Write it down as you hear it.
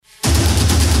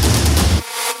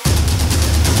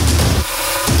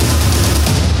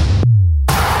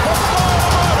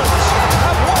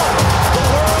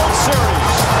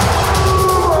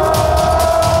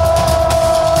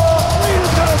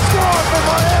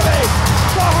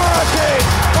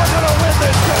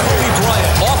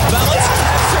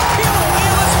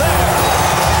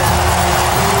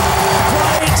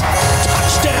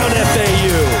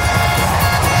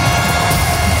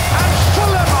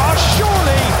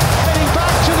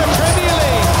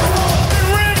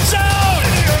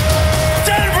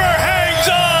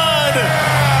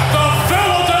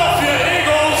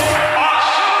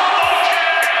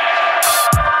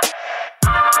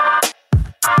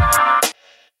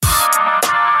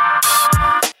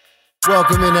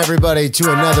Welcome in, everybody,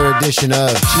 to another edition of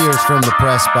Cheers from the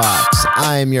Press Box.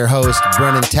 I am your host,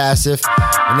 Brennan Tassif,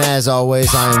 and as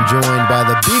always, I am joined by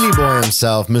the Beanie Boy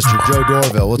himself, Mr. Joe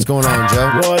Dorville. What's going on,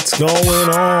 Joe? What's going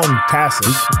on,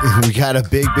 Tassif? We got a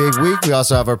big week. We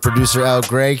also have our producer, Al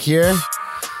Greg, here.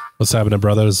 What's happening,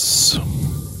 brothers?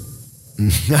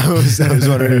 I was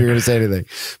wondering if you were going to say anything.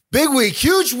 Big week,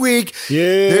 huge week.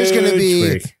 Yeah, there's going to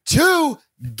be two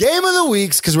Game of the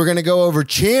Weeks because we're going to go over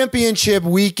championship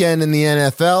weekend in the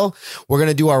NFL. We're going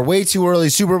to do our way too early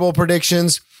Super Bowl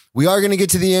predictions. We are going to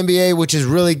get to the NBA, which is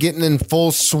really getting in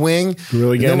full swing.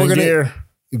 Really getting in gear.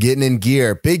 Getting in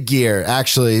gear. Big gear.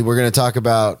 Actually, we're going to talk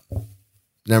about...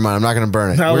 Never mind, I'm not going to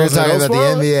burn it. We're going to talk about the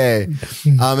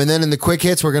NBA. And then in the quick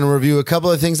hits, we're going to review a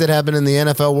couple of things that happened in the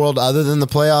NFL world other than the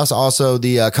playoffs. Also,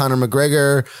 the Conor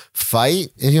McGregor fight,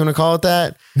 if you want to call it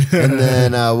that. And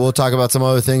then we'll talk about some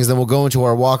other things. Then we'll go into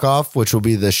our walk-off, which will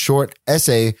be the short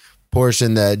essay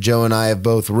portion that Joe and I have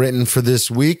both written for this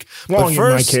week. Long but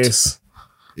first, in my case.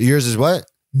 Yours is what?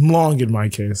 Long in my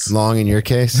case. Long in your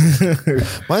case?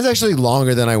 Mine's actually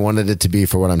longer than I wanted it to be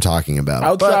for what I'm talking about.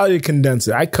 I'll try to condense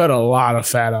it. I cut a lot of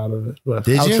fat out of it. But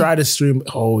I'll try to stream.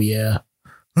 Oh, yeah.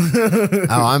 Oh,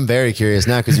 I'm very curious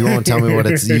now because you won't tell me what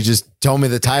it's. You just told me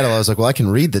the title. I was like, well, I can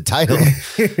read the title.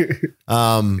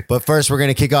 But first, we're going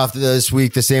to kick off this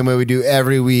week the same way we do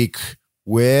every week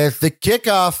with the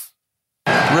kickoff.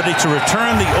 Ready to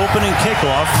return the opening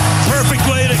kickoff. Perfect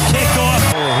way to kick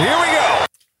off. Here we go.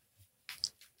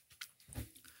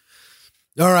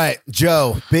 All right,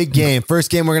 Joe, big game.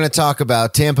 First game we're going to talk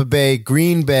about, Tampa Bay,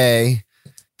 Green Bay.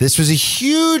 This was a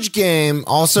huge game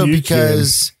also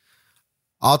because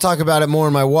I'll talk about it more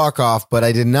in my walk-off, but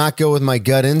I did not go with my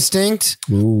gut instinct.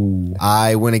 Ooh.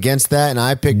 I went against that, and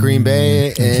I picked Green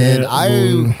Bay, and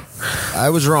I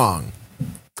was wrong.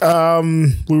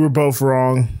 We were both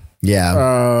wrong.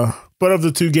 Yeah. But of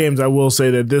the two games, I will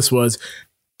say that this was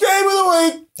Game of the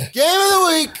Week. Game of the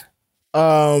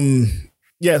Week.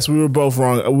 Yes, we were both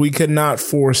wrong. We could not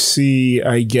foresee,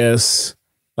 I guess,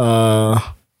 the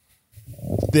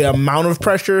amount of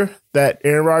pressure that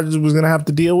Aaron Rodgers was going to have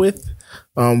to deal with.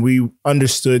 We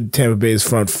understood Tampa Bay's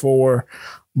front four,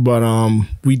 but I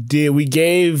won't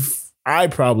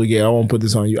put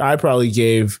this on you. I probably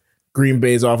gave Green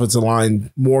Bay's offensive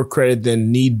line more credit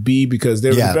than need be because they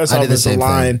were the best offensive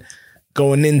line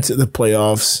going into the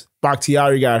playoffs.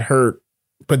 Bakhtiari got hurt,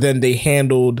 but then they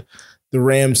handled the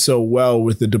Rams so well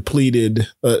with the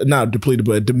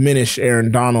diminished Aaron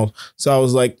Donald. So I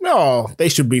was like, no, they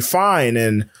should be fine.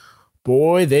 And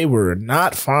boy, they were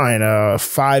not fine.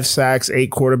 5 sacks,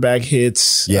 8 quarterback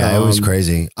hits. Yeah, it was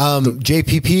crazy.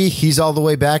 JPP, he's all the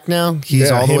way back now. He's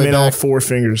all the way back. All 4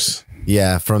 fingers.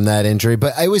 Yeah, from that injury.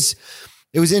 But it was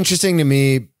interesting to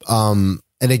me. And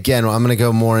again, I'm going to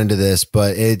go more into this,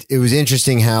 but it was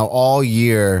interesting how all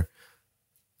year,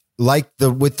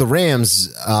 with the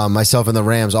Rams, myself and the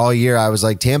Rams all year, I was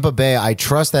like, Tampa Bay, I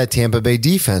trust that Tampa Bay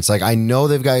defense. Like, I know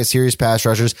they've got serious pass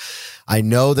rushers. I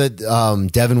know that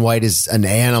Devin White is an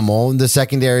animal. The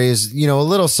secondary is, a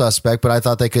little suspect, but I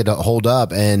thought they could hold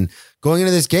up. And going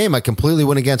into this game, I completely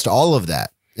went against all of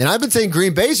that. And I've been saying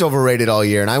Green Bay's overrated all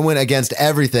year, and I went against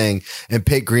everything and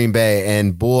picked Green Bay.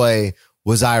 And boy,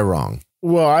 was I wrong.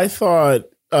 Well, I thought,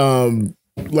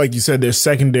 like you said, their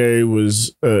secondary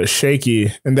was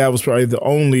shaky, and that was probably the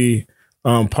only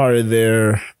part of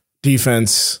their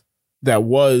defense that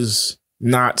was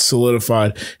not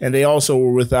solidified. And they also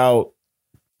were without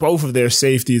both of their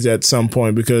safeties at some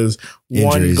point because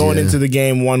injuries, into the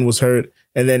game, one was hurt,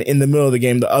 and then in the middle of the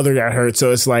game, the other got hurt.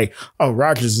 So it's like, oh,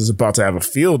 Rodgers is about to have a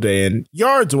field day. And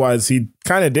yards-wise, he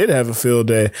kind of did have a field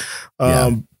day,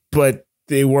 but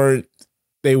they weren't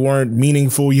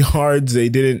meaningful yards. They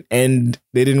didn't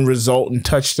result in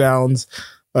touchdowns.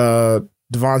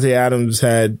 Devontae Adams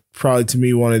had probably, to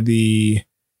me, one of the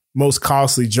most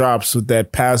costly drops with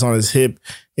that pass on his hip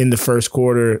in the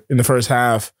first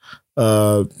half.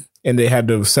 And they had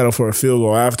to settle for a field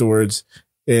goal afterwards.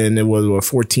 And it was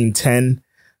 14-10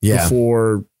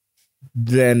 before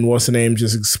then what's the name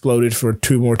just exploded for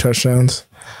 2 more touchdowns.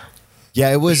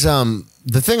 Yeah, it was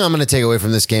the thing I'm going to take away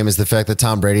from this game is the fact that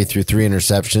Tom Brady threw 3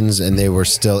 interceptions and they were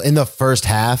still in the first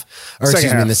half,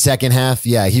 in the second half.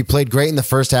 Yeah, he played great in the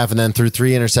first half and then threw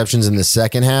 3 interceptions in the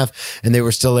second half, and they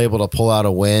were still able to pull out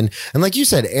a win. And like you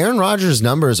said, Aaron Rodgers'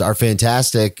 numbers are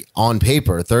fantastic on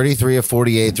paper. 33 of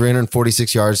 48,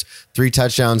 346 yards, 3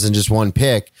 touchdowns and just 1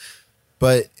 pick.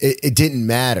 But it didn't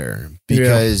matter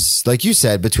because, like you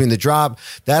said, between the drop,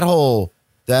 that whole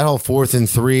 4th and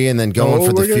 3 and then going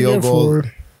for the field goal.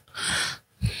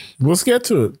 Let's get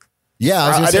to it. Yeah, I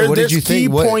was going to say, what did you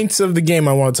think? There's key points of the game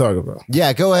I want to talk about.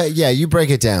 Yeah, go ahead. Yeah, you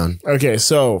break it down. Okay,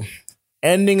 so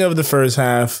ending of the first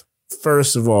half,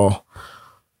 first of all,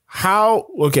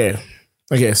 okay,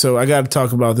 so I got to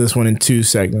talk about this one in 2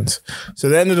 segments. So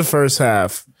the end of the first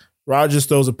half, Rodgers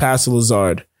throws a pass to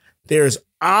Lazard. There's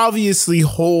obviously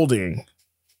holding.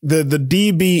 The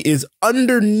DB is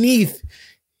underneath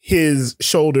his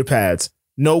shoulder pads.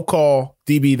 No call.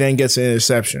 DB then gets an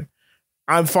interception.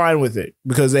 I'm fine with it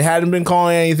because they hadn't been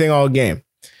calling anything all game.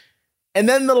 And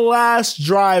then the last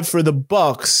drive for the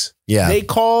Bucks, they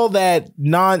call that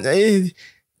it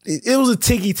was a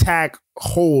ticky-tack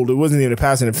hold. It wasn't even a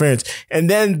pass interference. And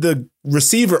then the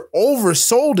receiver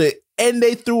oversold it, and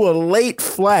they threw a late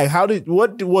flag.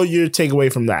 What was your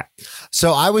takeaway from that?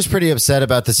 So I was pretty upset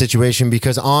about the situation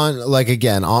because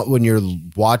when you're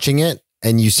watching it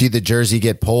and you see the jersey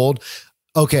get pulled,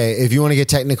 okay, if you want to get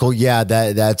technical,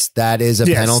 that is a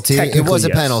penalty. It was a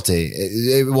penalty.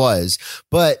 It was.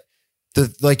 But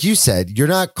like you said, you're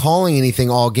not calling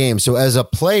anything all game. So as a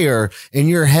player in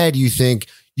your head, you think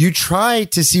you try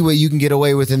to see what you can get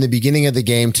away with in the beginning of the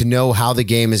game to know how the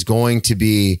game is going to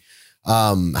be,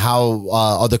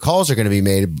 how the calls are going to be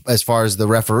made as far as the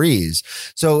referees.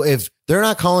 So if they're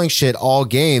not calling shit all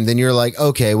game, then you're like,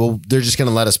 okay, well, they're just going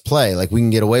to let us play. Like we can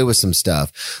get away with some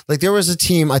stuff. Like there was a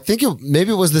team, I think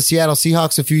maybe it was the Seattle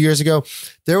Seahawks a few years ago.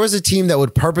 There was a team that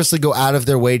would purposely go out of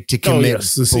their way to commit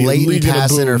blatant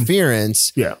pass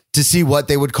interference to see what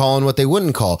they would call and what they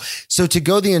wouldn't call. So to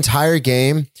go the entire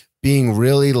game being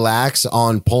really lax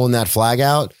on pulling that flag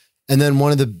out, and then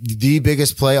one of the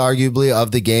biggest play, arguably,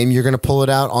 of the game, you're going to pull it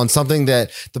out on something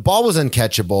that the ball was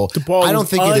uncatchable. The ball was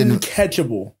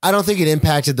uncatchable. I don't think it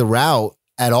impacted the route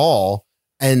at all.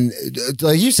 And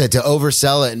like you said, to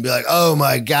oversell it and be like, oh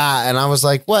my God. And I was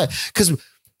like, what? Because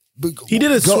he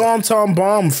did a swanton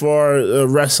bomb for our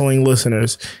wrestling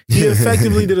listeners. He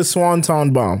effectively did a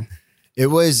swanton bomb. It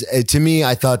was, to me,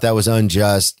 I thought that was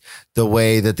unjust, the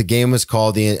way that the game was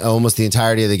called, almost the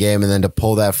entirety of the game, and then to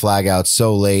pull that flag out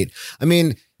so late. I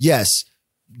mean, yes,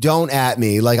 don't at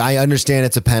me. Like, I understand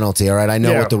it's a penalty, all right? I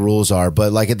know what the rules are,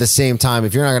 but like at the same time,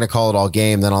 if you're not going to call it all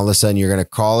game, then all of a sudden you're going to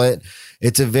call it.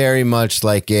 It's a very much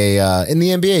like in the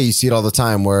NBA, you see it all the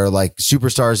time where like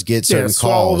superstars get certain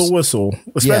swallow calls. The whistle,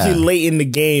 especially late in the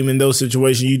game in those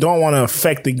situations. You don't want to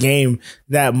affect the game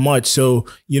that much. So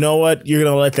you know what? You're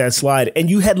going to let that slide.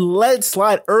 And you had let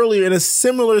slide earlier in a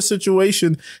similar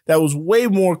situation that was way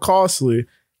more costly.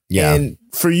 Yeah. And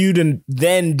for you to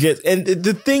then and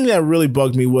the thing that really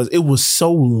bugged me was it was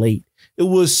so late. It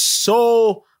was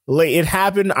so late. It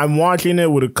happened. I'm watching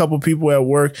it with a couple people at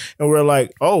work and we're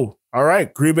like, oh, all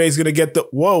right, Green Bay's going to get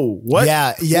what?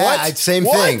 Yeah, what? Same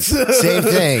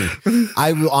thing.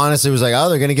 I honestly was like, oh,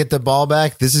 they're going to get the ball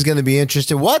back. This is going to be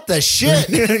interesting. What the shit?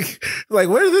 Like,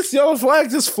 where did this yellow flag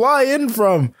just fly in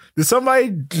from? Did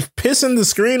somebody piss in the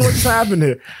screen? What's happened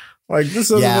here? Like, this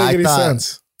doesn't make any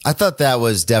sense. I thought that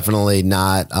was definitely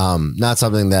not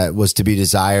something that was to be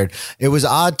desired. It was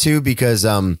odd too, because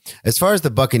as far as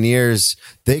the Buccaneers,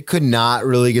 they could not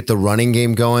really get the running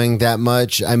game going that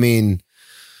much. I mean,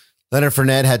 Leonard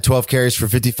Fournette had 12 carries for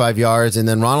 55 yards, and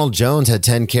then Ronald Jones had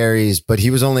 10 carries, but he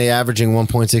was only averaging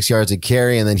 1.6 yards a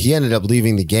carry, and then he ended up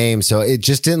leaving the game. So it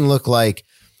just didn't look like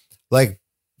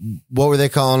what were they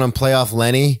calling him? Playoff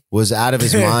Lenny was out of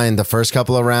his mind the first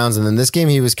couple of rounds, and then this game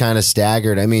he was kind of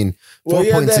staggered. I mean,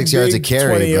 4.6 yards a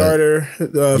carry, 20-yarder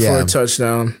for a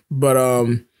touchdown. But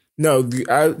no,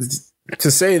 to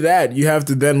say that, you have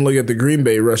to then look at the Green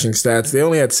Bay rushing stats. They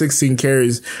only had 16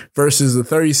 carries versus the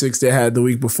 36 they had the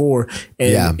week before,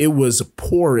 and it was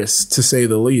porous to say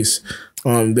the least.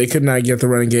 They could not get the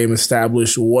running game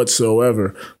established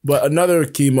whatsoever. But another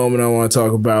key moment I want to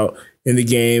talk about in the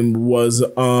game was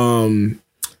so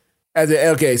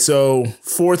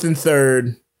 4th and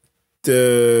 3rd,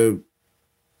 the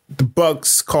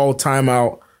Bucks called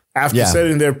timeout after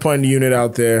setting their punt unit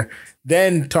out there.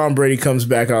 Then Tom Brady comes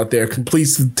back out there,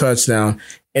 completes the touchdown,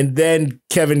 and then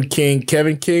Kevin King,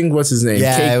 what's his name?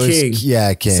 King.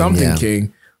 Yeah, King. Something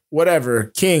King. Whatever.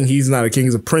 King, he's not a king,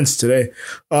 he's a prince today.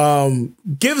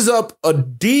 Gives up a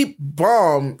deep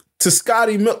bomb to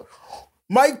Scotty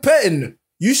Mike Pettin.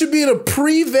 You should be in a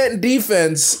prevent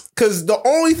defense because the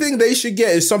only thing they should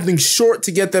get is something short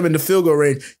to get them into field goal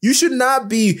range. You should not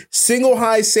be single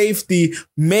high safety,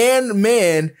 man,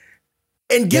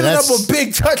 and giving up a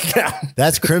big touchdown.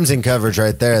 That's crimson coverage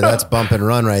right there. That's bump and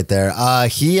run right there.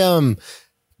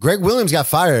 Greg Williams got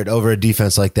fired over a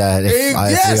defense like that. If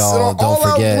we all don't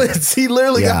forget. Blitz, he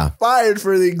literally got fired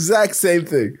for the exact same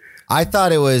thing. I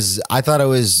thought it was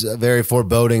very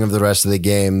foreboding of the rest of the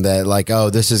game that like, oh,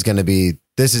 this is going to be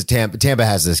this is Tampa. Tampa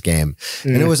has this game.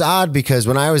 And it was odd because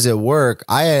when I was at work,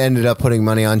 I ended up putting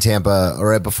money on Tampa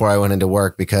right before I went into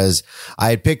work because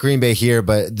I had picked Green Bay here,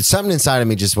 but something inside of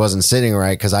me just wasn't sitting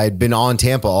right because I had been on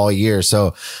Tampa all year.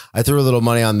 So I threw a little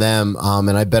money on them.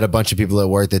 And I bet a bunch of people at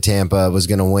work that Tampa was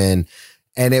going to win.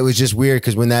 And it was just weird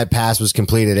because when that pass was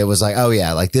completed, it was like, oh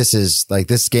yeah, like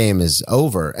this game is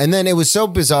over. And then it was so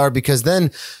bizarre because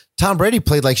then Tom Brady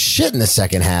played like shit in the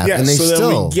second half. Yeah, and they so still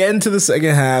then we get into the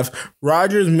second half.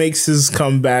 Rodgers makes his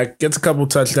comeback, gets a couple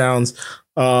touchdowns.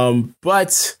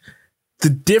 But the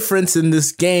difference in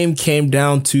this game came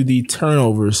down to the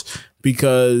turnovers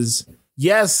because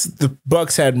yes, the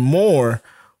Bucs had more,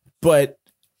 but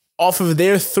off of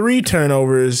their 3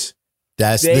 turnovers,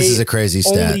 this is a crazy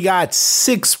stat. Only got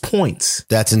 6 points.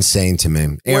 That's insane to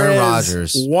me. Aaron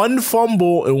Rodgers. 1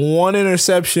 fumble and 1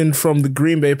 interception from the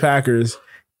Green Bay Packers,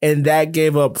 and that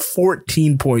gave up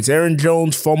 14 points. Aaron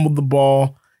Jones fumbled the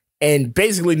ball and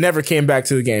basically never came back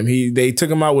to the game. They took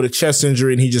him out with a chest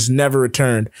injury, and he just never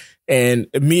returned. And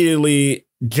immediately,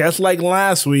 just like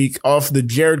last week, off the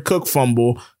Jared Cook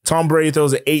fumble, Tom Brady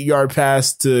throws an 8-yard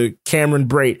pass to Cameron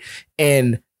Brate,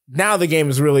 and now the game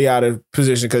is really out of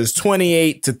position because it's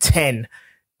 28-10.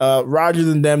 Rodgers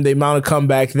and them, they mount a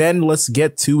comeback. Then let's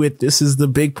get to it. This is the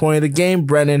big point of the game,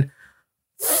 Brennan.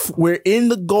 We're in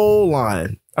the goal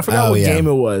line. I forgot what game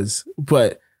it was,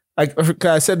 but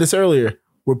I said this earlier.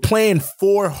 We're playing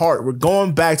for heart. We're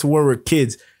going back to where we're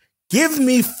kids. Give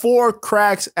me 4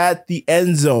 cracks at the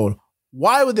end zone.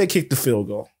 Why would they kick the field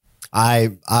goal?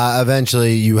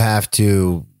 Eventually you have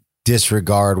to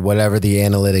disregard whatever the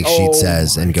analytics sheet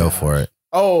says and go for it.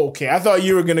 Oh, okay. I thought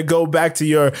you were going to go back to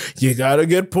you got to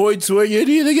get points where you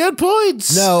need to get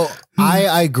points. No,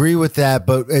 I agree with that,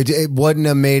 but it wouldn't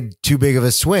have made too big of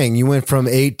a swing. You went from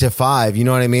 8 to 5. You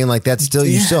know what I mean? Like that's still,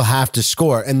 you still have to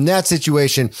score. In that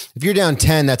situation, if you're down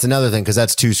 10, that's another thing because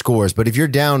that's 2 scores. But if you're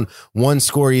down 1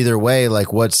 score either way, like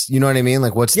you know what I mean?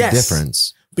 Like what's the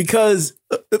difference? Because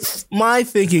my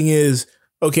thinking is,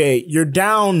 okay, if you're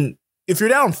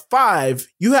down 5,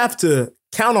 you have to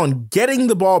count on getting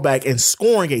the ball back and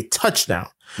scoring a touchdown.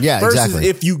 Yeah, versus exactly.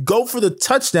 If you go for the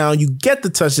touchdown, you get the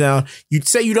touchdown. You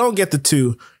say you don't get the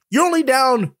 2. You're only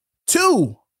down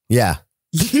 2. Yeah.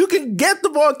 You can get the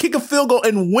ball, kick a field goal,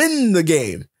 and win the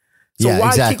game. So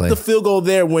why kick the field goal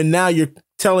there when now you're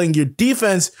telling your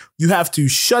defense you have to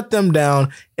shut them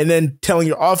down and then telling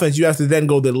your offense you have to then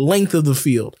go the length of the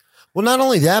field? Well, not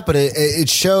only that, but it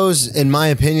shows, in my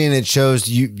opinion, it shows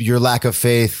your lack of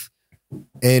faith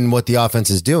in what the offense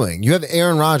is doing. You have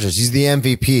Aaron Rodgers. He's the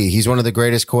MVP. He's one of the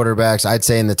greatest quarterbacks, I'd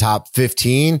say, in the top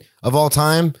 15 of all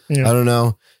time. Yeah. I don't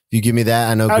know if you give me that.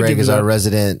 I know Greg is our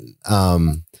resident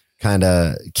kind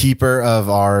of keeper of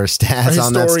our stats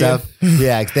on that stuff.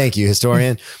 Yeah, thank you,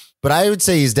 historian. But I would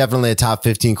say he's definitely a top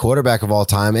 15 quarterback of all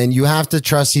time. And you have to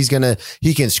trust he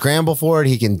can scramble for it.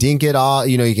 He can dink it off.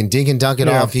 You know, he can dink and dunk it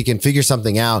off. He can figure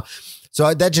something out.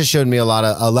 So that just showed me a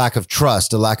lack of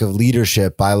trust, a lack of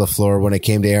leadership by LaFleur when it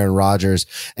came to Aaron Rodgers.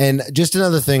 And just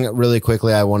another thing really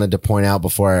quickly I wanted to point out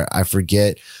before I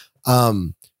forget,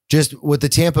 just with the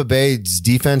Tampa Bay's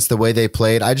defense, the way they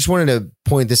played, I just wanted to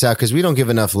point this out because we don't give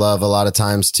enough love a lot of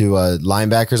times to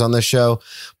linebackers on this show.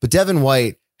 But Devin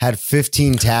White had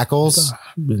 15 tackles.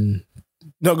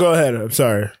 No, go ahead. I'm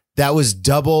sorry. That was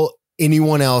double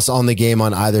anyone else on the game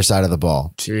on either side of the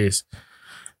ball. Jeez.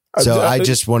 So I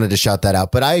just wanted to shout that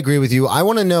out. But I agree with you. I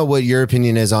want to know what your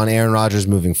opinion is on Aaron Rodgers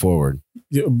moving forward.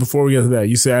 Before we get to that,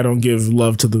 you say I don't give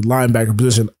love to the linebacker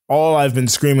position. All I've been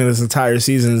screaming this entire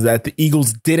season is that the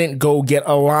Eagles didn't go get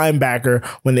a linebacker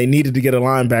when they needed to get a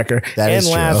linebacker. And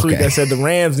last week I said the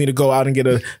Rams need to go out and get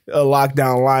a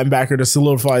lockdown linebacker to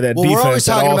solidify that defense. We're always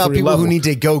talking about people who need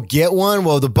to go get one.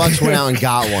 Well, the Bucs went out and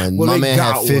got one. My man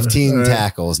had 15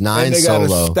 tackles, 9 and they solo.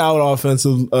 Got a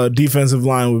stout defensive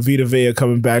line with Vita Vea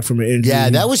coming back from an injury. Yeah,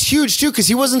 that was huge too because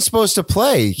he wasn't supposed to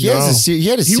play. He had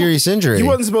a serious injury. He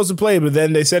wasn't supposed to play, but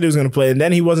then they said he was going to play, and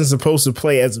then he wasn't supposed to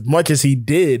play as much as he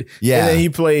did. Yeah. And then he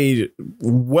played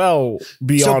well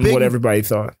beyond what everybody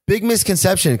thought. Big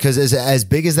misconception because as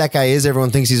big as that guy is,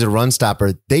 everyone thinks he's a run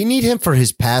stopper. They need him for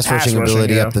his pass rushing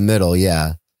ability up the middle.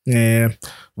 Yeah. Yeah.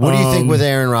 What do you think with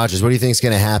Aaron Rodgers? What do you think is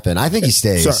going to happen? I think he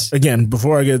stays. Sorry, again,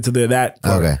 before I get to that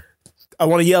part, okay. I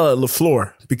want to yell at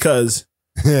LaFleur because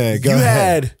you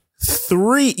had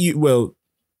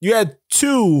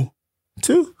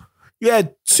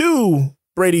two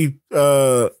Brady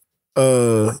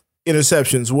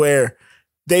interceptions where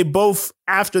they both,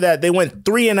 after that, they went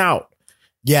 3 and out.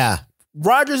 Yeah.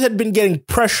 Rodgers had been getting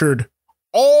pressured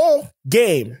all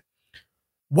game.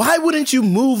 Why wouldn't you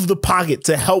move the pocket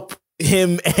to help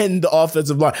him and the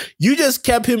offensive line. You just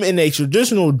kept him in a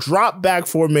traditional drop back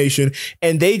formation,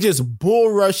 and they just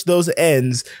bull rushed those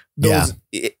ends, those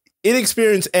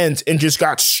inexperienced ends, and just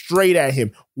got straight at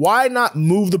him. Why not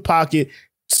move the pocket,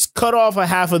 cut off a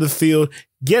half of the field,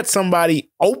 get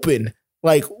somebody open?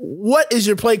 Like, what is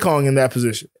your play calling in that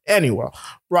position? Anyway,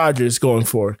 Rodgers going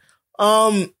forward.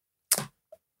 I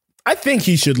think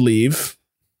he should leave.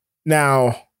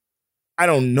 Now, I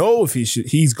don't know if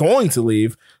he's going to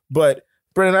leave, but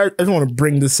Brandon, I just want to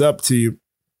bring this up to you.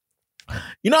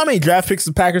 You know how many draft picks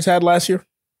the Packers had last year?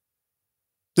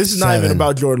 This is not even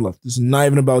about Jordan Love. This is not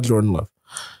even about Jordan Love.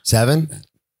 7?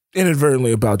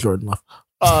 Inadvertently about Jordan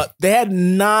Love. They had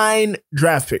 9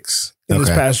 draft picks in this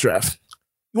past draft.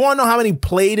 You want to know how many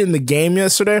played in the game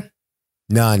yesterday?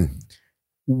 None.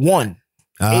 1.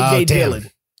 AJ Dillon.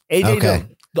 AJ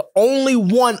Dillon. The only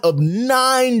one of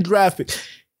 9 draft picks.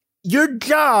 Your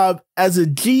job as a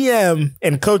GM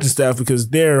and coaching staff, because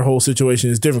their whole situation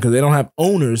is different because they don't have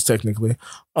owners technically.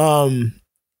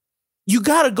 You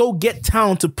got to go get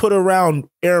talent to put around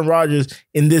Aaron Rodgers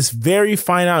in this very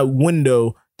finite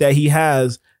window that he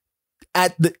has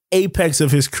at the apex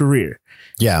of his career.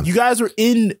 Yeah. You guys were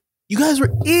in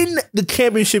the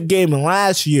championship game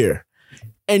last year.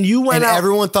 And you went out.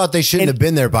 Everyone thought they shouldn't have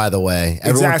been there, by the way.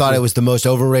 Everyone thought it was the most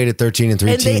overrated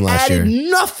 13-3 team last year. And they added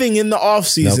nothing in the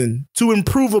offseason to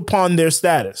improve upon their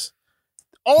status.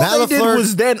 All Matt they LaFleur did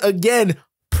was then, again,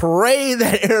 pray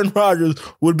that Aaron Rodgers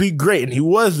would be great. And he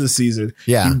was this season.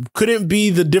 Yeah. He couldn't be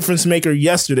the difference maker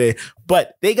yesterday,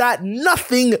 but they got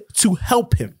nothing to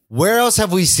help him. Where else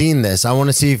have we seen this? I want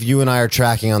to see if you and I are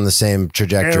tracking on the same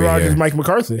trajectory. Aaron Rodgers, here. Mike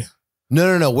McCarthy.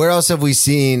 No. Where else have we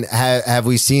seen have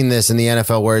we seen this in the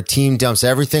NFL where a team dumps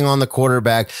everything on the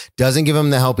quarterback, doesn't give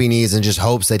him the help he needs, and just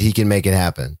hopes that he can make it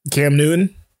happen? Cam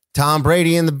Newton, Tom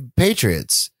Brady, and the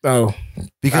Patriots. Oh,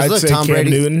 because I'd look, say Tom Cam Brady.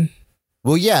 Newton.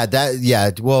 Well, they went out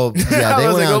and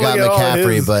got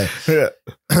McCaffrey,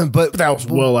 but that was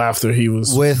well after he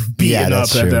was beaten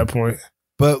up at that point.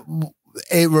 But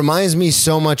it reminds me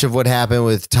so much of what happened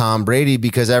with Tom Brady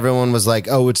because everyone was like,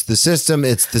 oh, it's the system.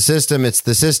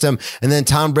 And then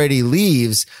Tom Brady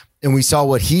leaves and we saw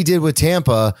what he did with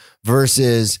Tampa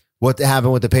versus what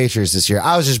happened with the Patriots this year.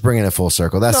 I was just bringing it full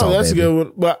circle. That's all, that's baby. a good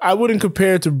one. But I wouldn't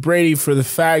compare it to Brady for the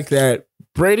fact that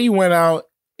Brady went out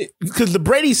because the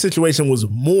Brady situation was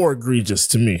more egregious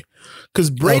to me because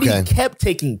Brady kept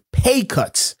taking pay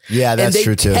cuts. Yeah, that's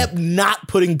true too. And they kept not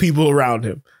putting people around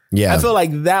him. Yeah. I feel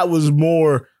like that was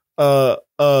more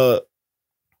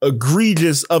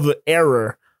egregious of an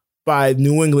error by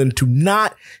New England to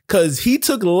not, because he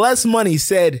took less money,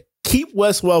 said, keep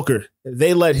Wes Welker.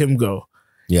 They let him go.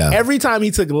 Yeah. Every time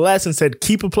he took less and said,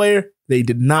 keep a player, they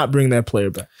did not bring that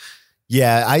player back.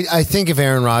 Yeah, I think if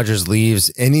Aaron Rodgers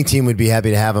leaves, any team would be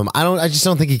happy to have him. I just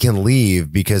don't think he can leave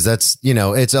because that's,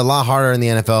 it's a lot harder in the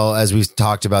NFL, as we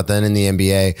talked about, than in the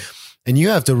NBA. And you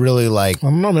have to really I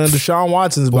don't know, man. Deshaun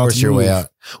Watson's about force to your move. way out.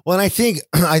 Well, and I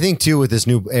think too, with this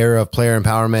new era of player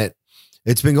empowerment,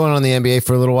 it's been going on in the NBA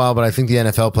for a little while, but I think the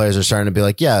NFL players are starting to be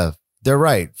like, yeah, they're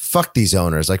right. Fuck these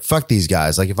owners. Like, fuck these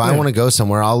guys. Like, if I want to go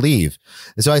somewhere, I'll leave.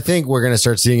 And so I think we're going to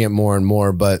start seeing it more and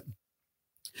more, but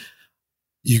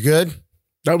you good?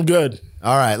 I'm good.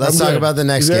 All right. Let's talk about the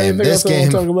next game. This game.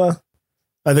 Talk about?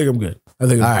 I think I'm good. All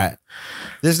right.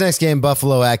 This next game,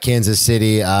 Buffalo at Kansas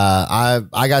City. I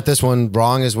got this one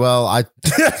wrong as well. I'm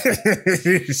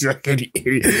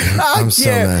so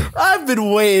mad. I've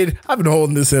been waiting. I've been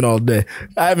holding this in all day.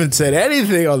 I haven't said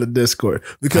anything on the Discord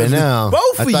because I know.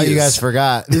 Both of I thought you guys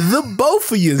forgot. The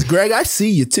both of you, Greg. I see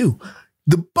you too.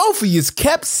 The both of you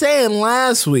kept saying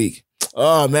last week,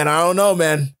 oh man, I don't know,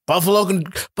 man. I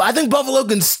think Buffalo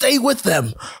can stay with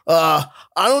them. I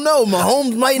don't know.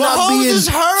 Mahomes might not be in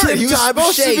hurt. He was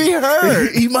supposed to be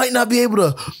hurt. He might not be able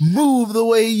to move the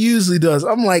way he usually does.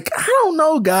 I'm like, I don't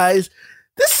know, guys.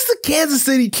 This is the Kansas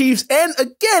City Chiefs. And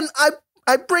again,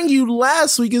 I bring you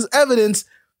last week as evidence.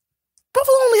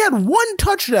 Buffalo only had 1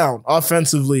 touchdown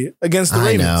offensively against the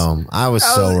Ravens. I know. I was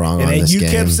so wrong on this game.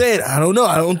 And you kept saying, I don't know.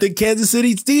 I don't think Kansas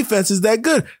City's defense is that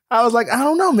good. I was like, I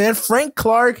don't know, man. Frank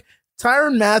Clark,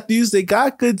 Tyrann Mathieu, they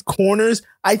got good corners.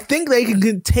 I think they can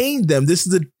contain them. This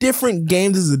is a different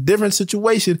game. This is a different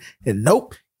situation. And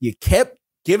nope, you kept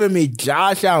giving me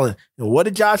Josh Allen. And what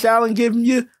did Josh Allen give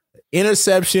you?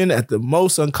 Interception at the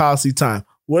most uncostly time.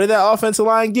 What did that offensive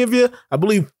line give you? I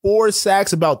believe 4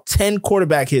 sacks, about 10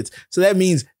 quarterback hits. So that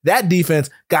means that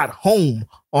defense got home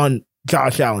on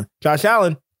Josh Allen. Josh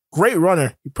Allen, great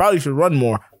runner. He probably should run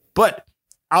more. But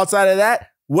outside of that,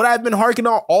 what I've been harking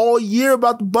on all year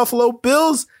about the Buffalo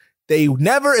Bills, They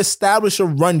never established a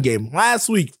run game. Last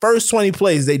week, first 20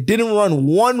 plays, they didn't run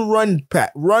one run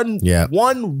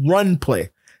play.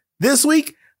 This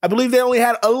week, I believe they only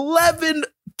had 11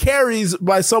 carries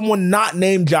by someone not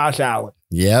named Josh Allen.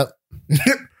 Yep.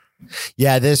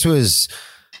 Yeah, this was.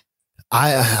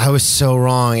 I was so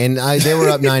wrong, and they were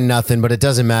up 9-0, but it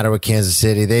doesn't matter with Kansas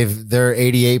City. They're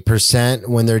 88%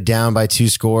 when they're down by 2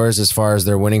 scores as far as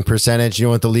their winning percentage. You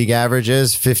know what the league average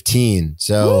is? 15.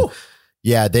 So. Woo.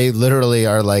 Yeah, they literally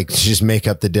are like just make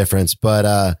up the difference. But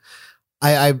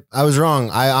I was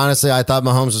wrong. I thought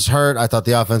Mahomes was hurt. I thought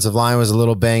the offensive line was a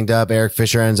little banged up. Eric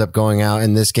Fisher ends up going out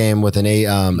in this game with an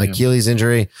Achilles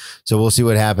injury. So we'll see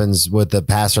what happens with the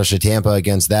pass rush of Tampa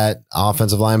against that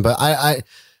offensive line. But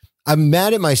I'm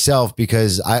mad at myself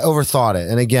because I overthought it.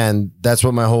 And again, that's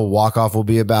what my whole walk-off will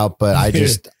be about. But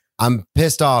I'm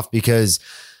pissed off because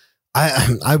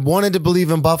I wanted to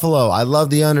believe in Buffalo. I love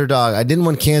the underdog. I didn't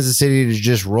want Kansas City to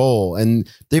just roll. And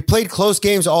they played close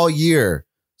games all year.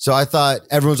 So I thought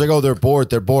everyone's like, oh, they're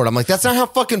bored. I'm like, that's not how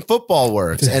fucking football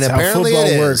works. And apparently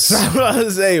it is. I was going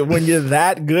to say, when you're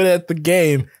that good at the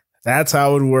game, that's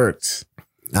how it works.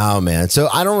 Oh, man. So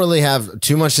I don't really have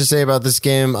too much to say about this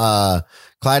game.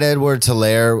 Clyde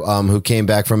Edwards-Helaire, who came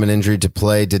back from an injury to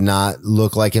play, did not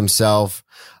look like himself.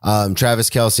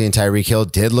 Travis Kelce and Tyreek Hill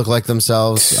did look like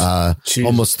themselves.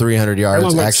 Almost 300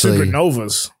 yards. Like actually,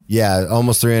 supernovas. Yeah,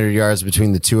 almost 300 yards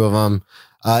between the two of them.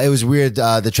 It was weird.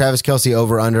 The Travis Kelce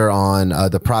over under on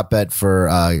the prop bet for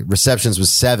receptions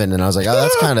was 7, and I was like,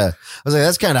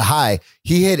 that's kind of high.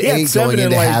 He hit 8 going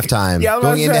into halftime. Yeah,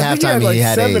 going into halftime, he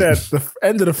had 7 8 at the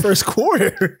end of the first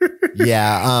quarter.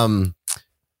 Yeah.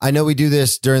 I know we do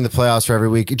this during the playoffs for every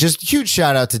week. Just huge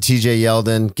shout out to TJ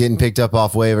Yeldon getting picked up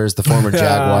off waivers, the former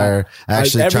Jaguar.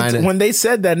 Actually, when they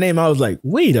said that name, I was like,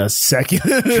 wait a second.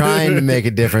 Trying to make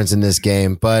a difference in this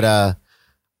game. But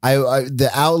the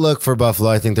outlook for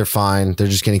Buffalo, I think they're fine. They're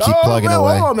just going to keep plugging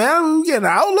away. Oh man, we getting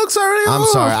outlooks already. I'm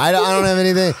sorry, I don't have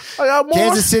anything. I got more.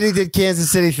 Kansas City did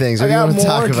Kansas City things. What do you want to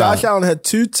talk about? Josh Allen had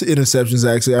 2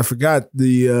 interceptions. Actually, I forgot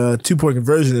the 2-point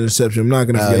conversion interception. I'm not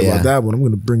going to forget about that one. I'm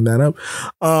going to bring that up.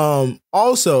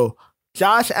 Also,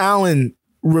 Josh Allen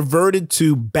reverted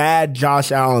to bad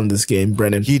Josh Allen this game,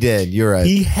 Brennan. He did. You're right.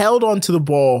 He held onto the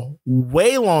ball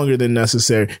way longer than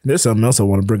necessary. And there's something else I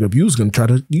want to bring up. You was gonna try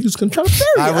to bury.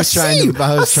 I was trying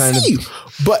to.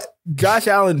 But Josh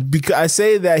Allen, because I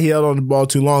say that he held on the ball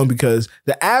too long because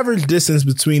the average distance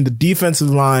between the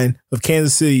defensive line of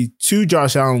Kansas City to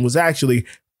Josh Allen was actually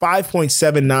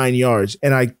 5.79 yards.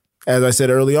 And as I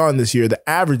said early on this year, the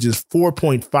average is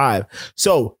 4.5.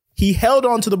 So he held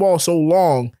on to the ball so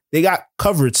long, they got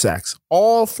coverage sacks.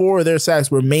 All 4 of their sacks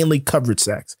were mainly coverage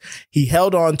sacks. He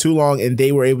held on too long, and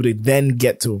they were able to then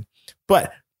get to him.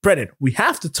 But, Brennan, we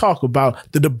have to talk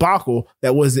about the debacle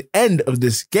that was the end of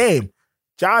this game.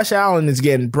 Josh Allen is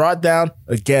getting brought down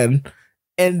again,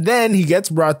 and then he gets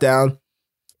brought down,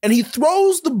 and he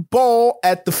throws the ball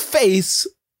at the face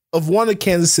of one of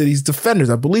Kansas City's defenders.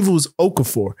 I believe it was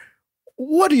Okafor.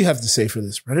 What do you have to say for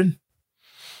this, Brennan?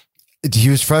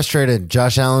 He was frustrated.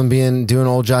 Josh Allen doing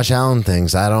old Josh Allen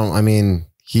things.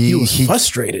 He was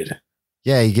frustrated.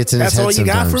 Yeah, he gets in his head sometimes. That's all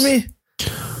you got for me?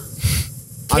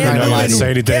 I'm not going to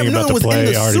say anything about the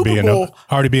play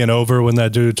already being over when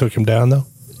that dude took him down, though.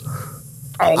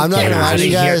 I'm not going to lie to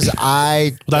you guys.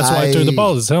 That's why I threw the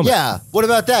ball at his helmet. Yeah. What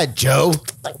about that, Joe?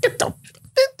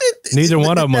 Neither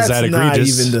one of them was that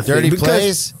egregious. Dirty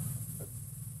plays?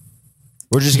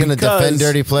 We're just going to defend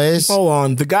dirty plays? Hold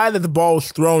on. The guy that the ball was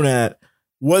thrown at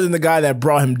wasn't the guy that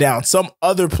brought him down. Some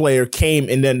other player came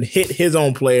and then hit his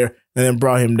own player and then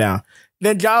brought him down.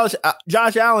 Then Josh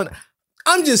Allen,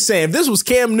 I'm just saying, if this was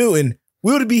Cam Newton,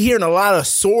 we would be hearing a lot of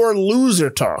sore loser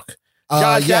talk.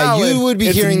 Allen, you would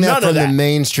be hearing that from the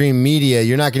mainstream media.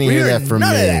 You're not going to hear that from me.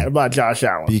 None of that about Josh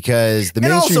Allen. Because the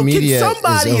mainstream media is overtly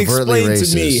racist. Can somebody explain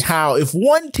to me how if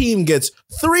one team gets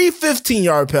 3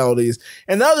 15-yard penalties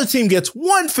and the other team gets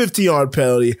 1 50-yard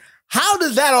penalty, how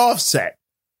does that offset?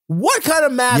 What kind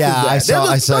of math is that?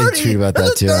 I saw you tweet about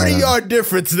that too. There's a 30-yard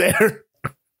difference there.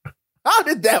 How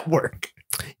did that work?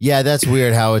 Yeah, that's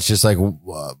weird how it's just like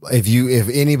if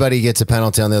anybody gets a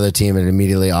penalty on the other team, it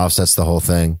immediately offsets the whole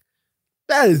thing.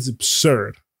 That is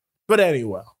absurd. But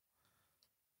anyway.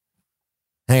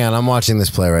 Hang on, I'm watching this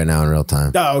play right now in real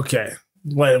time. Oh, okay.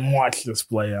 Let him watch this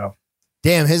play out.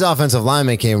 Damn, his offensive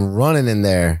lineman came running in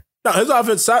there. No, his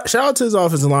offense. Shout out to his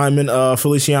offensive lineman,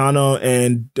 Feliciano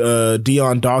and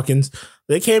Dion Dawkins.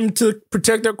 They came to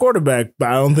protect their quarterback, but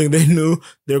I don't think they knew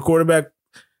their quarterback.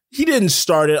 He didn't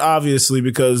start it, obviously,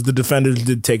 because the defenders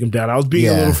did take him down. I was being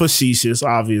a little facetious,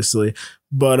 obviously.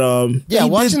 But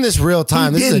watching this real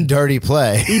time, this is a dirty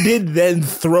play. He did then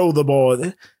throw the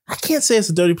ball. I can't say it's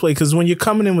a dirty play because when you're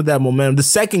coming in with that momentum, the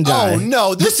second guy. Oh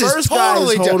no, this is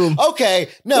totally different. Okay,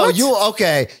 no, What? you want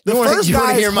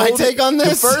to hear my take on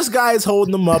this? The first guy is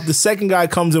holding them up. The second guy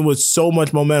comes in with so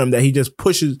much momentum that he just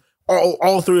pushes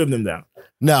all three of them down.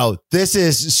 No, this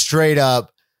is straight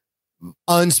up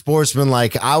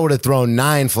unsportsmanlike. I would have thrown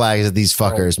 9 flags at these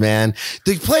fuckers, man.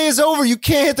 The play is over. You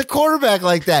can't hit the quarterback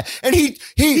like that. And he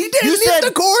didn't hit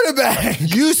the quarterback.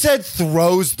 You said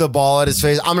throws the ball at his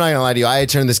face. I'm not gonna lie to you. I had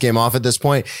turned this game off at this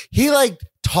point. He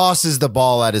tosses the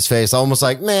ball at his face, almost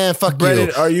like, man, fuck Brennan,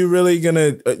 you. Are you really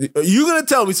gonna? Are you gonna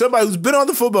tell me, somebody who's been on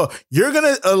the football, you're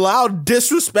gonna allow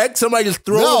disrespect? Somebody just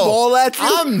throw the ball at you?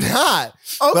 I'm not.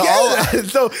 Okay,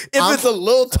 so if it's a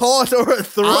little toss or a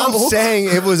throw, I'm saying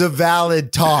it was a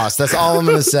valid toss. That's all I'm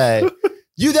gonna say.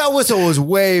 That whistle was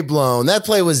way blown. That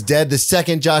play was dead the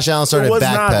second Josh Allen started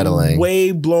backpedaling.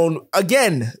 Way blown.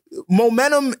 Again,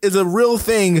 momentum is a real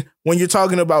thing when you're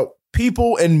talking about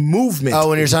people and movement. Oh,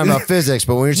 when you're talking about physics,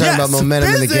 but when you're talking about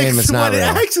momentum in the game, it's not real. It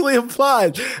actually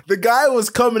applied. The guy was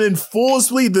coming in full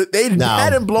speed. They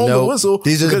hadn't blown the whistle.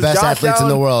 These are the best athletes in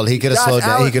the world. He could have slowed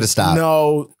down. He could have stopped.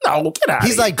 No, get out.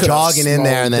 He's jogging in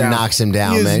there and then knocks him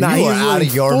down, man. You are out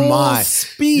of your mind.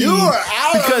 Speed. You are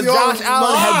out of your mind. Josh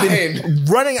Allen had been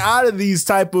running out of these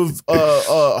type of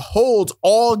holds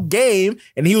all game,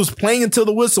 and he was playing until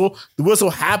the whistle. The whistle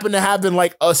happened to happen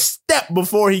like a step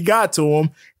before he got to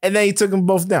him. And then he took them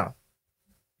both down.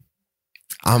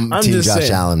 I'm team Josh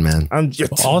Allen, man.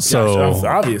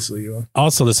 Obviously.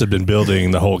 Also, this had been building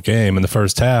the whole game. In the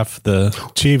first half, the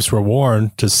Chiefs were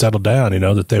warned to settle down,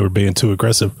 that they were being too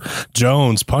aggressive.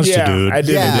 Jones punched a dude and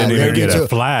didn't even get a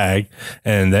flag.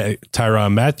 And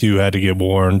Tyrann Mathieu had to get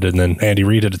warned. And then Andy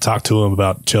Reid had to talk to him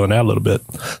about chilling out a little bit.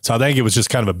 So I think it was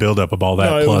just kind of a buildup of all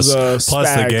that. Plus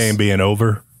the game being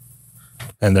over.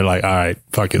 And they're like, all right,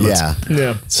 fuck it.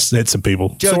 Let's hit some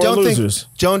people. Joe,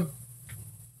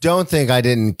 don't think I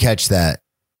didn't catch that.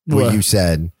 What you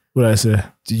said. What I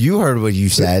said? You heard what you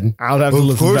said. I would have to of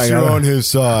listen course back. You're on his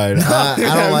side. I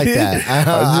don't like that.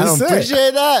 I don't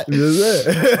appreciate that.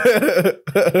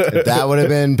 If that would have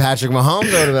been Patrick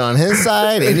Mahomes, I would have been on his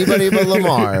side. Anybody but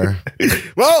Lamar.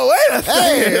 Whoa, wait a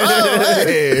second.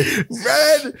 Hey.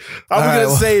 Red. I'm going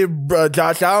to say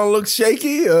Josh Allen looks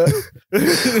shaky.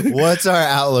 What's our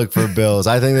outlook for Bills?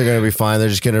 I think they're going to be fine. They're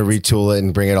just going to retool it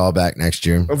and bring it all back next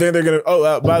year. I think they're going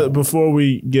to. Before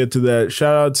we get to that,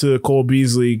 shout out to Cole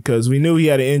Beasley, because we knew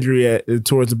he had an injury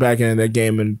towards the back end of that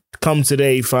game, and come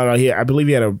today, he found out I believe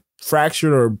he had a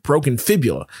fractured or broken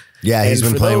fibula. Yeah, he's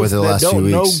been playing with it the last 2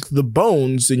 weeks. Don't know the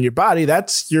bones in your body.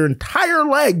 That's your entire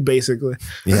leg, basically.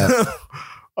 Yeah.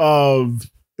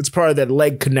 It's part of that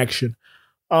leg connection.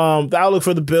 The outlook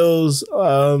for the Bills,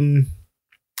 I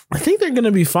think they're going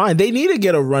to be fine. They need to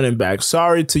get a running back.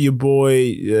 Sorry to your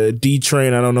boy,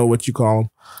 D-Train. I don't know what you call him.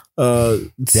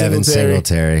 Devin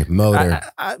Singletary. Motor.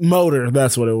 Motor.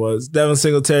 That's what it was. Devin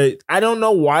Singletary. I don't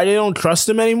know why they don't trust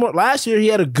him anymore. Last year, he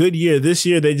had a good year. This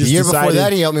year, they just The year decided, before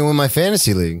that, he helped me win my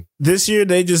fantasy league. This year,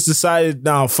 they just decided,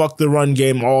 no, fuck the run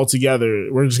game altogether.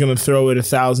 We're just going to throw it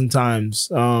 1,000 times.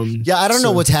 I don't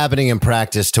know what's happening in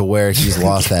practice to where he's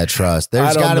lost that trust.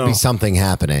 There's got to be something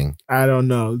happening. I don't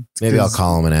know. Maybe I'll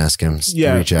call him and ask him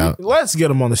to reach out. Let's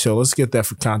get him on the show. Let's get that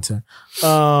for content.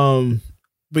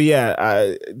 But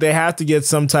yeah, they have to get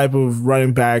some type of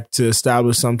running back to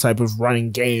establish some type of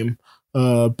running game.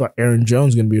 But Aaron Jones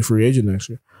is going to be a free agent next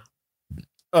year.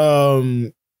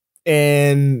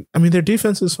 And I mean, their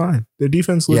defense is fine. Their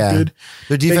defense looked good.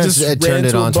 Their defense turned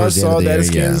it on towards the end of the year. That is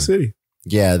Kansas City.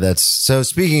 Yeah, that's so.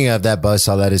 Speaking of that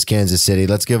buzzsaw, that is Kansas City.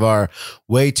 Let's give our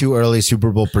way too early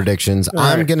Super Bowl predictions.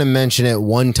 I'm going to mention it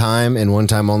one time and one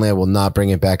time only. I will not bring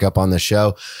it back up on the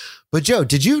show. But Joe,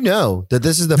 did you know that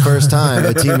this is the first time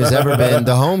a team has ever been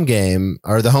the home game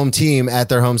or the home team at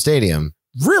their home stadium?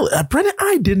 Really? Brennan,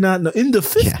 I did not know. In the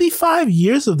 55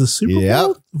 years of the Super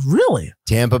Bowl? Really?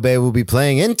 Tampa Bay will be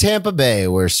playing in Tampa Bay,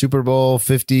 where Super Bowl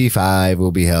 55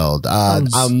 will be held.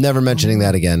 I'm never mentioning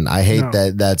that again. I hate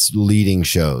that that's leading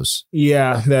shows.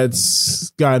 Yeah,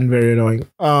 that's gotten very annoying.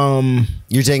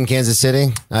 You're taking Kansas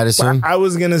City, I'd assume? I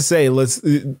was going to say,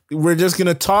 we're just going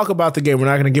to talk about the game. We're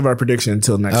not going to give our prediction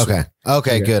until next week.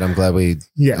 Okay, good. I'm glad we...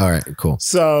 Yeah. All right, cool.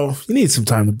 So you need some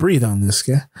time to breathe on this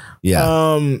guy.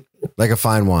 Yeah. Like a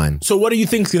fine wine. So what do you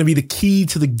think is going to be the key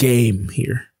to the game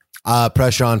here?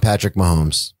 Pressure on Patrick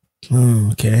Mahomes. Oh,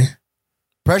 okay.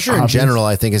 Pressure in general,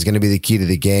 I think, is going to be the key to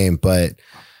the game. But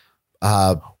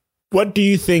what do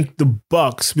you think the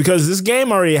Bucks, because this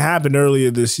game already happened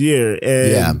earlier this year,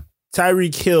 and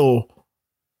Tyreek Hill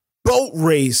boat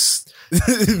race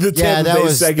the Tampa Bay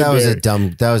secondary.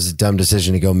 That was a dumb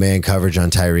decision to go man coverage on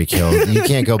Tyreek Hill. You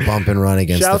can't go bump and run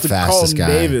against the fastest guy.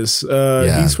 Davis.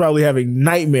 He's probably having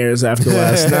nightmares after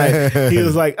last night. He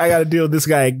was like, I got to deal with this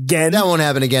guy again. That won't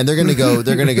happen again. They're going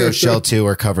to go shell 2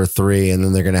 or cover 3, and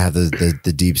then they're going to have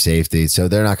the deep safety. So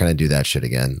they're not going to do that shit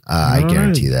again. I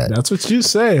guarantee that. That's what you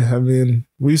say. I mean,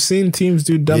 we've seen teams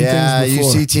do dumb things before. Yeah, you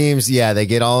see teams, they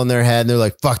get all in their head and they're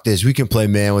like, fuck this. We can play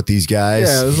man with these guys.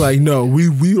 Yeah, it's like, no, we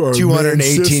are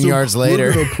 218 yards later.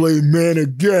 We're going to play man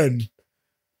again.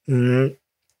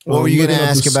 What were you going to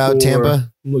ask about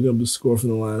Tampa? I'm looking up the score from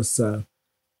the last time.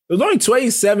 It was only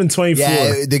 27-24.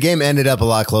 Yeah, the game ended up a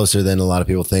lot closer than a lot of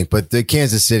people think, but the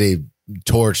Kansas City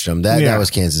torched them. That was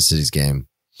Kansas City's game.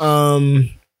 My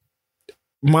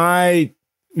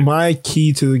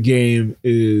key to the game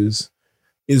is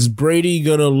Brady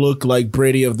going to look like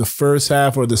Brady of the first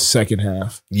half or the second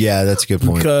half? Yeah, that's a good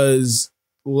point. Because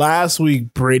last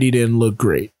week, Brady didn't look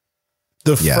great.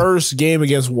 The first game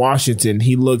against Washington,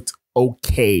 he looked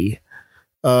okay.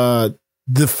 The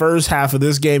first half of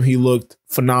this game, he looked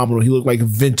phenomenal. He looked like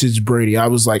vintage Brady. I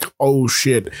was like, oh,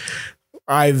 shit.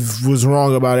 I was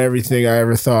wrong about everything I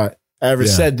ever thought. I ever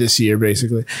said this year,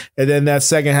 basically. And then that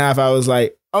second half, I was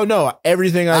like, oh no,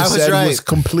 everything I said was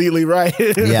completely right.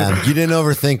 Yeah, you didn't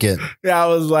overthink it. Yeah, I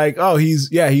was like, oh,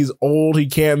 he's old. He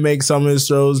can't make some of his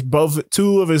throws.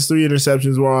 2 of his 3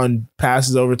 interceptions were on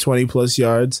passes over 20 plus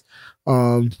yards.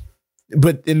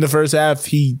 But in the first half,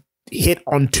 he hit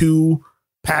on 2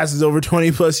 passes over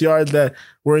 20 plus yards that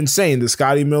were insane. The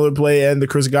Scotty Miller play and the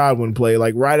Chris Godwin play.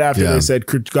 Like right after they said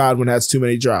Chris Godwin has too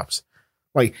many drops.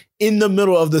 Like in the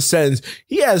middle of the sentence,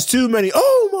 he has too many.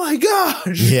 Oh my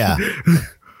gosh. Yeah.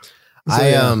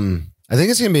 I think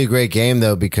it's going to be a great game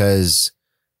though, because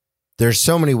there's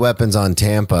so many weapons on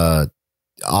Tampa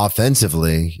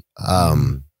offensively.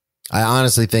 I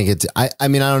honestly think I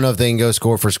don't know if they can go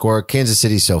score for score. Kansas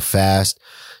City's so fast.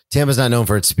 Tampa's not known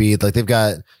for its speed. Like they've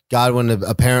got Godwin,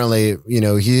 apparently,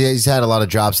 he's had a lot of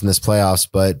drops in this playoffs,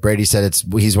 but Brady said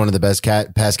he's one of the best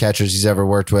pass catchers he's ever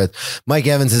worked with. Mike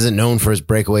Evans isn't known for his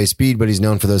breakaway speed, but he's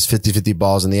known for those 50-50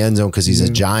 balls in the end zone because he's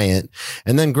a giant.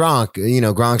 And then Gronk,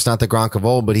 Gronk's not the Gronk of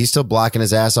old, but he's still blocking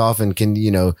his ass off and can,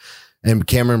 and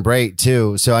Cameron Brate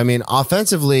too. So, I mean,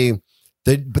 offensively,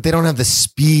 but they don't have the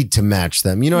speed to match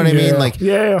them. You know what I mean? Like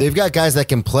they've got guys that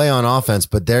can play on offense,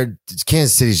 but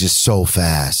Kansas City's just so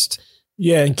fast.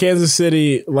 Yeah, and Kansas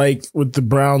City, like with the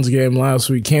Browns game last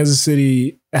week, Kansas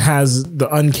City has the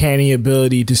uncanny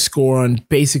ability to score on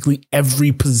basically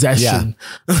every possession.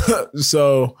 Yeah.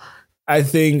 So I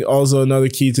think also another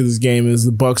key to this game is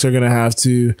the Bucs are going to have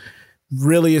to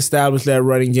really establish that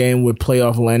running game with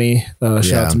playoff Lenny.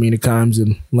 Shout out to Mina Kimes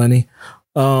and Lenny.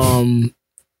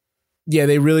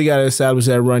 They really got to establish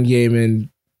that run game and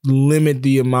limit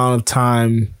the amount of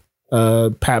time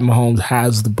Pat Mahomes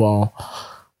has the ball.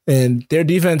 And their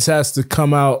defense has to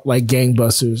come out like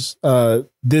gangbusters.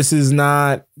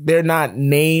 They're not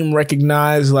name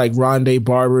recognized like Rondé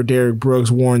Barber, Derek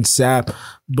Brooks, Warren Sapp,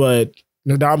 but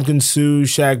Ndamukong Suh,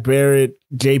 Shaq Barrett,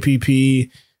 JPP,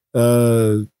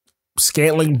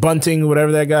 Scantling Bunting,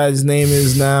 whatever that guy's name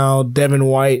is now, Devin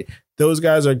White. Those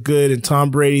guys are good, and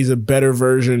Tom Brady's a better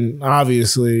version.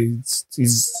 Obviously,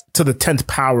 he's to the 10th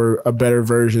power a better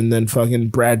version than fucking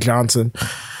Brad Johnson.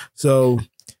 So,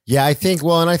 yeah, I think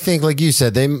like you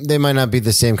said, they might not be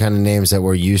the same kind of names that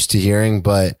we're used to hearing,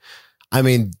 but I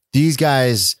mean, these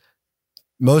guys,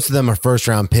 most of them are first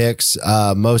round picks.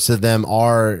 Most of them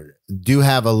do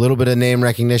have a little bit of name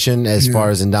recognition as far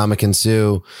as Ndamukong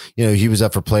Suh. He was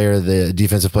up for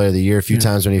defensive player of the year a few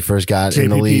times when he first got in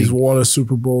the league. JPP's won a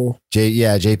Super Bowl.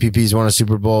 JPP's won a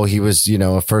Super Bowl. He was,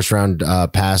 a first round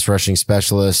pass rushing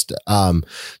specialist.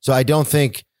 So I don't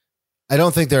think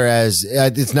they're as,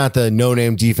 it's not the no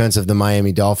name defense of the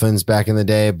Miami Dolphins back in the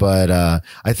day, but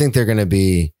I think they're going to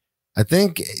be,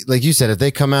 like you said, if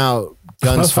they come out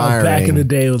guns firing. Back in the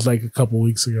day, it was like a couple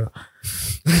weeks ago.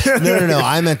 No.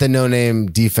 I meant the no-name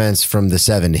defense from the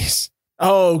 70s.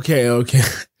 Oh, okay.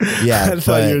 Yeah, I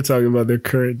thought you were talking about their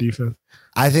current defense.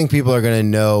 I think people are going to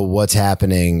know what's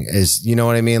happening. Is you know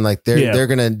what I mean? Like they're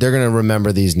gonna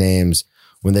remember these names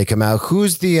when they come out.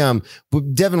 Who's the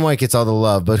Devin White gets all the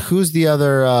love, but who's the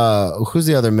other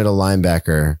middle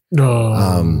linebacker?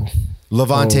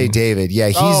 Levante David. Yeah,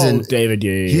 David.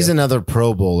 Yeah, he's another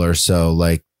Pro Bowler. So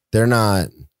like they're not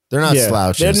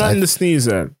slouches. They're nothing to sneeze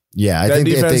at. Yeah, I that think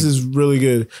defense is really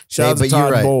good. Shout out to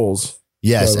Todd Bowles.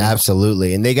 Yes,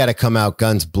 absolutely. And they got to come out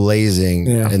guns blazing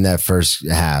in that first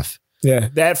half. Yeah,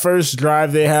 that first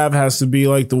drive they have has to be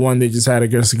like the one they just had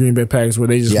against the Green Bay Packers where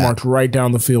they just march right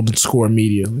down the field and score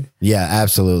immediately. Yeah,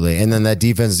 absolutely. And then that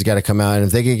defense has got to come out, and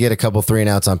if they could get a couple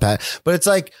 3-and-outs on Pat. But it's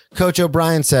like Coach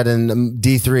O'Brien said in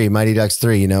D3, Mighty Ducks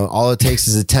 3, all it takes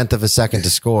is a 1/10 of a second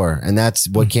to score, and that's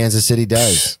what Kansas City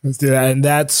does. Yeah, and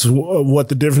that's what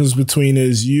the difference between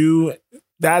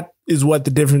that is what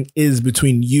the difference is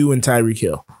between you and Tyreek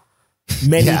Hill.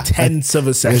 Many tenths of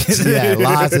a second.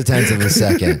 Lots of tenths of a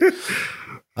second.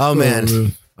 Oh,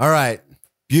 man. All right.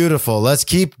 Beautiful. Let's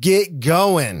get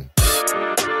going.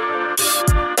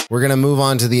 We're going to move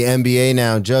on to the NBA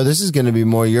now. Joe, this is going to be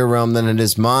more your realm than it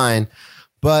is mine,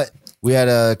 but we had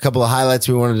a couple of highlights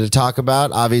we wanted to talk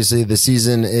about. Obviously, the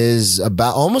season is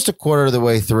about almost a quarter of the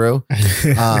way through.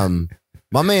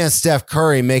 My man Steph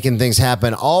Curry making things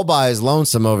happen all by his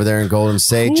lonesome over there in Golden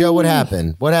State. Ooh. Joe, what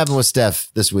happened? What happened with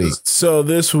Steph this week? So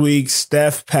this week,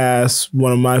 Steph passed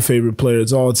one of my favorite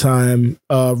players all time,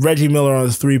 Reggie Miller, on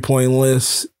the 3-point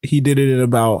list. He did it in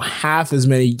about half as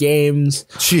many games.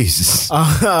 Jesus.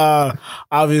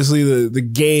 Obviously, the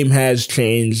game has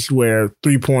changed where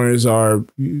 3-pointers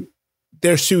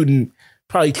they're shooting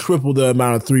probably triple the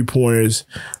amount of 3-pointers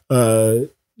that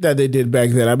they did back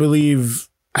then. I believe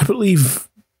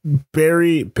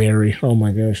Larry Bird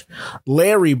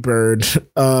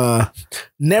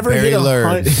never hit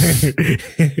 100.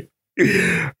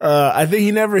 I think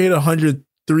he never hit 100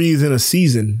 threes in a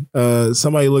season.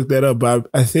 Somebody looked that up, but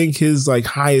I think his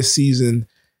highest season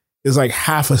is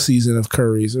half a season of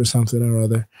Curry's or something or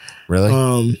other.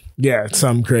 Really? Yeah, it's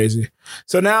something crazy.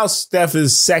 So now Steph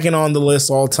is second on the list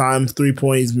all time,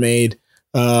 3-points made,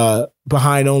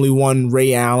 behind only one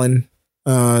Ray Allen,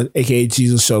 aka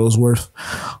Jesus Shuttlesworth.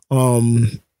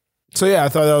 So yeah, I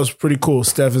thought that was pretty cool.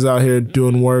 Steph is out here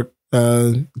doing work.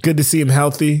 Good to see him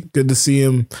healthy. Good to see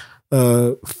him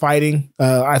fighting.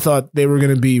 I thought they were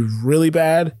going to be really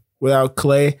bad without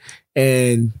Clay,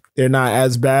 and they're not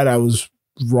as bad. I was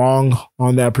wrong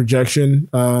on that projection.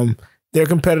 They're a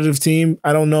competitive team.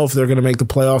 I don't know if they're going to make the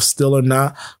playoffs still or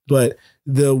not, but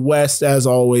the West, as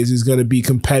always, is going to be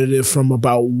competitive from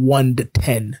about 1 to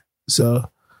 10. So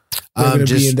they're going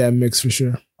to be in that mix for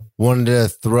sure. Wanted to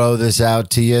throw this out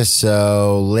to you.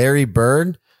 So Larry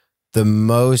Bird, the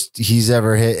most he's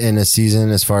ever hit in a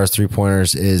season as far as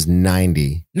 3-pointers is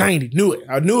 90. 90. Knew it.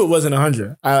 I knew it wasn't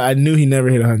 100. I knew he never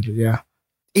hit 100. Yeah.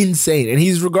 Insane. And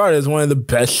he's regarded as one of the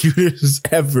best shooters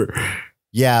ever.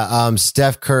 Yeah.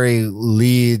 Steph Curry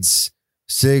leads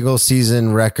single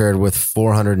season record with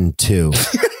 402.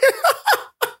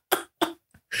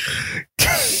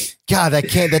 God,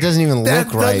 that doesn't even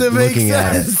look right looking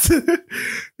at it.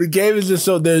 The game is just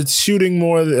so they're shooting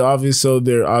more, they're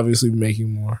obviously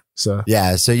making more. So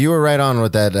yeah, so you were right on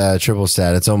with that triple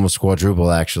stat. It's almost quadruple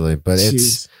actually, but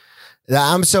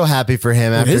I'm so happy for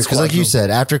him after, because like you said,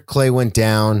 after Clay went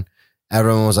down,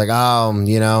 everyone was like,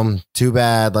 oh, too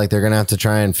bad. Like they're gonna have to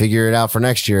try and figure it out for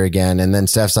next year again. And then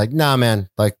Steph's like, nah, man,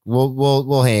 like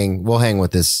we'll hang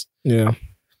with this. Yeah.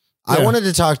 I wanted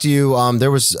to talk to you.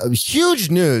 There was huge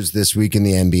news this week in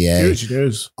the NBA. Huge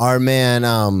news. Our man,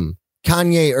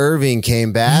 Kanye Irving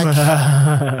came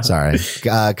back. Sorry.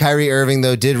 Kyrie Irving,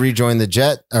 though, did rejoin the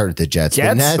Nets.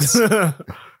 The Nets.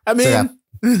 I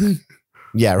mean,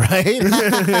 yeah,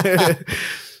 right?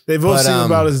 They both seem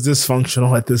about as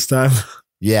dysfunctional at this time.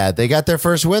 Yeah, they got their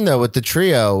first win, though, with the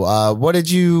trio. What did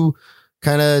you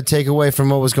kind of take away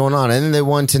from what was going on? And then they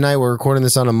won tonight. We're recording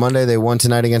this on a Monday. They won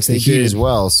tonight against the Heat as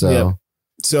well. So, yep.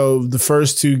 So the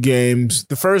first two games,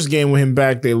 the first game with him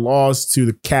back, they lost to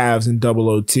the Cavs in double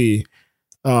OT.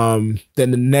 Then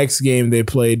the next game they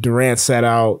played, Durant sat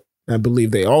out. I believe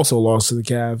they also lost to the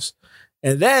Cavs.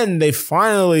 And then they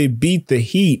finally beat the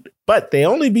Heat, but they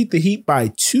only beat the Heat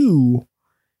by 2.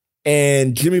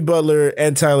 And Jimmy Butler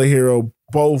and Tyler Hero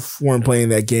both weren't playing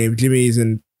that game. Jimmy's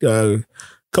in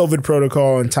COVID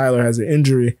protocol and Tyler has an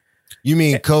injury. You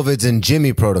mean COVID's in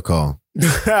Jimmy protocol?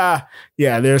 Yeah,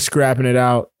 they're scrapping it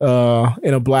out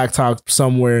in a blacktop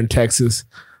somewhere in Texas.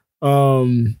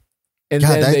 And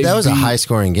that was a high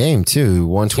scoring game too.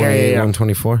 128,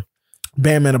 124.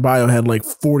 Bam Adebayo had like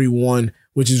 41,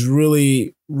 which is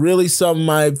really, really something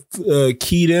I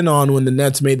keyed in on when the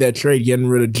Nets made that trade, getting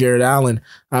rid of Jared Allen.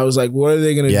 I was like, what are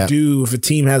they going to do if a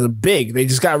team has a big? They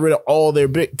just got rid of all their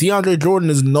big. DeAndre Jordan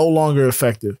is no longer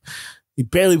effective. He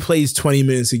barely plays 20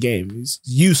 minutes a game. He's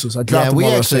useless. I dropped him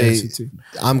on fantasy team.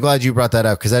 I'm glad you brought that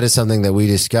up because that is something that we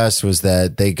discussed, was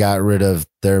that they got rid of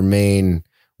their main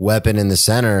weapon in the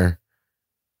center.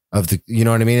 of the, you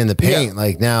know what I mean, in the paint.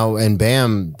 Like now, and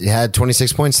Bam had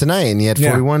 26 points tonight, and he had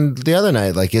 41 the other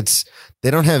night. Like they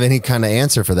don't have any kind of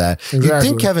answer for that. Exactly. You'd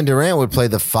think Kevin Durant would play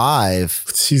the 5.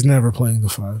 He's never playing the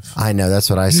 5. I know, that's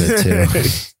what I said too.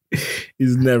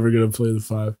 He's never gonna play the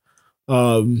 5.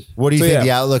 What do you think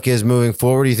the outlook is moving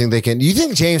forward? Do you think you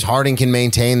think James Harden can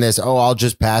maintain this? Oh, I'll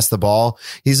just pass the ball.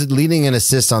 He's leading in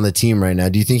assists on the team right now.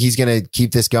 Do you think he's going to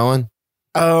keep this going?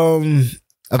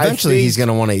 Eventually he's going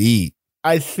to want to eat.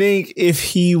 I think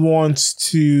if they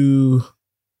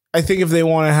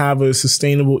want to have a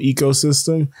sustainable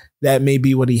ecosystem, that may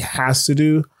be what he has to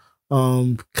do.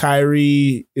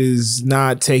 Kyrie is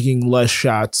not taking less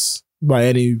shots by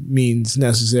any means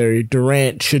necessary.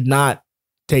 Durant should not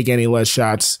take any less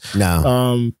shots.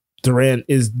 No. Durant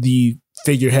is the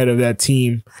figurehead of that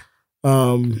team.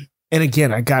 And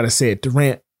again, I gotta say it,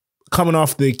 Durant, coming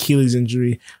off the Achilles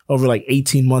injury over like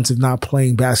 18 months of not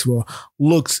playing basketball,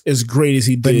 looks as great as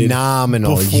he did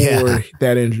phenomenal before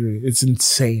that injury. It's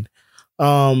insane.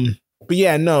 But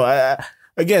yeah, no,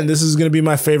 again, this is going to be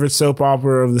my favorite soap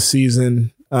opera of the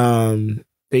season.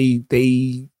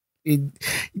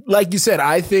 Like you said,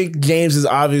 I think James is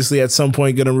obviously at some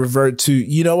point going to revert to,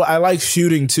 I like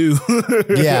shooting too.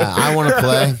 Yeah, I want to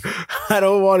play. I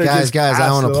don't want to guys,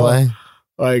 I want to play.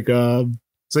 Like, so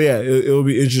yeah, it'll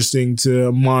be interesting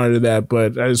to monitor that.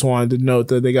 But I just wanted to note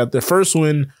that they got their first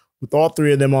win with all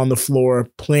 3 of them on the floor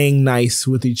playing nice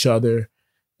with each other.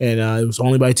 And it was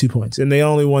only by 2 points. And they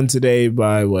only won today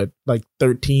by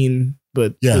 13,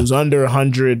 but it was under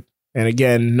 100. And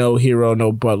again, no Hero,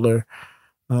 no Butler.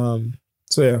 So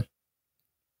yeah.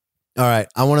 All right.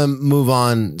 I want to move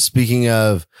on. Speaking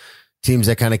of teams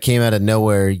that kind of came out of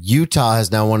nowhere, Utah has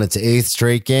now won its 8th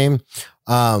straight game.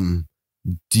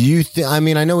 Do you think,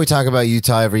 I know we talk about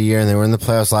Utah every year, and they were in the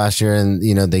playoffs last year, and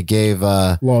they gave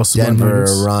Denver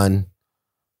a run,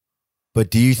 but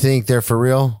do you think they're for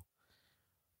real?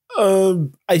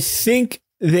 I think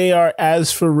they are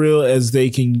as for real as they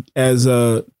can, as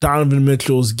Donovan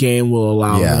Mitchell's game will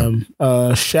allow them.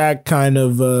 Shaq kind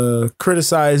of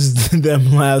criticized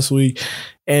them last week,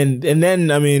 and then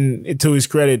to his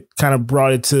credit, kind of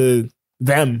brought it to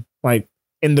them. Like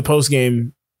in the post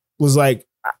game, was like,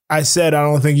 I said I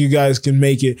don't think you guys can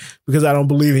make it because I don't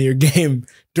believe in your game,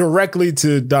 directly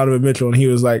to Donovan Mitchell, and he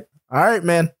was like, "All right,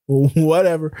 man,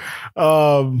 whatever."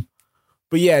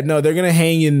 But yeah, no, they're going to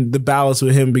hang in the balance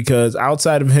with him because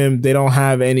outside of him, they don't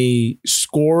have any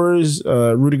scorers.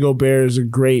 Rudy Gobert is a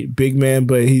great big man,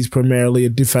 but he's primarily a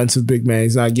defensive big man.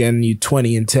 He's not getting you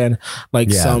 20 and 10 like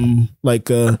Nikola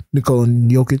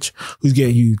Jokic, who's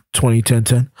getting you 20, 10,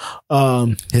 10.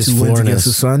 His wins against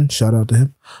the Sun. Shout out to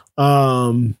him.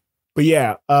 But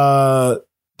yeah,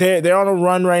 they're on a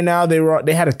run right now.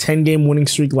 They had a 10-game winning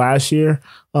streak last year,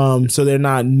 so they're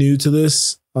not new to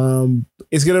this.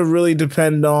 It's going to really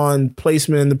depend on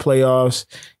placement in the playoffs,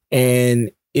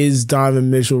 and is Donovan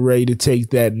Mitchell ready to take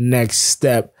that next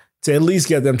step to at least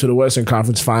get them to the Western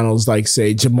Conference Finals, like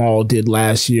say Jamal did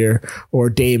last year or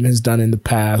Dame has done in the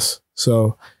past.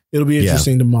 So it'll be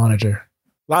interesting to monitor.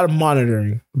 A lot of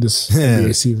monitoring this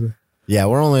NBA season. Yeah,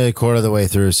 we're only a quarter of the way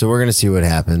through, so we're going to see what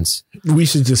happens. We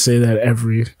should just say that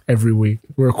every week.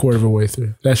 We're a quarter of the way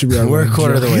through. That should be our We're a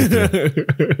quarter of the way through.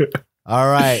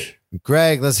 All right.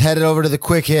 Greg, let's head it over to the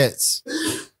quick hits.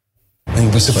 And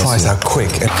you'll be surprised how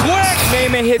quick.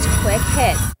 Name hits. Quick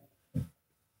hits.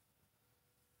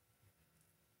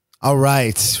 All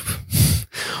right.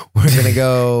 We're going to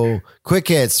go quick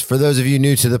hits. For those of you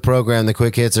new to the program, the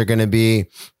quick hits are going to be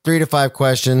 3 to 5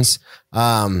 questions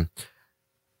that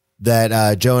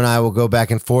Joe and I will go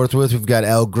back and forth with. We've got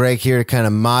El Greg here to kind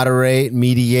of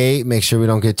mediate, make sure we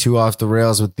don't get too off the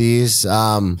rails with these.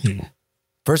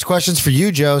 First question's for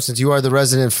you, Joe, since you are the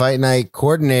resident Fight Night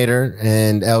coordinator,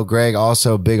 and El Greg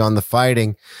also big on the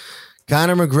fighting.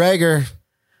 Conor McGregor.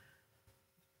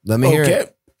 Let me hear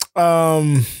it.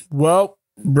 Well,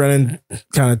 Brennan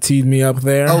kind of teed me up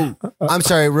there. Oh, I'm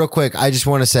sorry, real quick. I just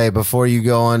want to say before you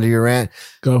go on to your rant,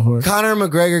 go for it. Conor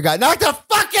McGregor got knocked the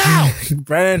fuck out.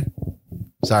 Brennan,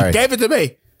 sorry, gave it to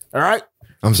me. All right.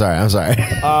 I'm sorry.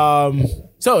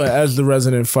 So as the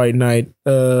resident Fight Night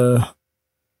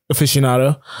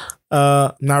aficionado,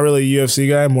 not really a UFC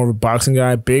guy, more of a boxing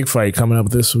guy. Big fight coming up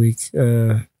this week.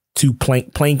 Two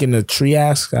plank in the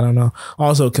Triask. I don't know.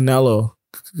 Also, Canelo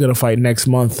gonna fight next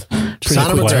month. Fight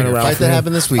that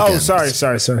happened this weekend. Oh, sorry.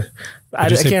 I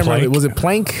can't remember. Was it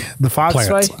Plank? The Fox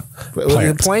fight? Was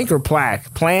it Plank or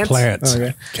Plaque? Plant.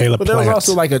 Okay. Caleb. But there was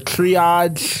also like a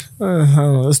triage. I don't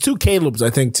know. There's 2 Calebs, I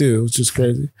think, too. It was just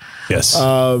crazy. Yes.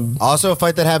 Also a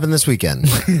fight that happened this weekend.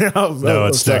 No,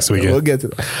 it's next weekend. We'll get to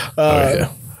that.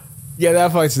 Yeah,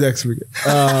 that fight's next week.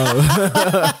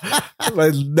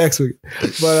 Next week.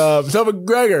 But so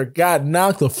McGregor got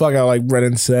knocked the fuck out, like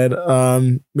Brennan said.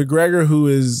 McGregor, who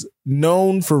is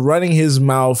known for running his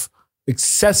mouth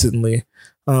excessively.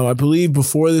 I believe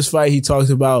before this fight, he talked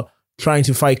about trying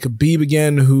to fight Khabib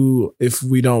again, who, if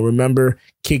we don't remember,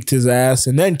 kicked his ass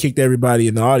and then kicked everybody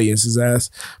in the audience's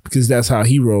ass because that's how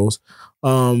he rolls.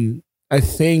 I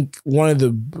think one of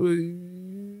the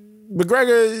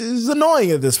McGregor is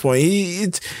annoying at this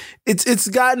point. It's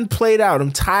gotten played out.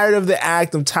 I'm tired of the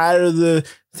act. I'm tired of the.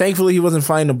 Thankfully, he wasn't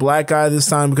fighting a black guy this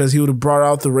time because he would have brought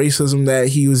out the racism that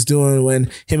he was doing when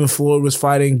him and Floyd was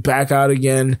fighting back out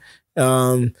again.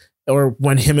 Or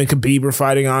when him and Khabib were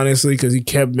fighting, honestly, because he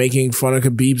kept making fun of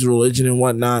Khabib's religion and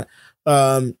whatnot.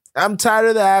 I'm tired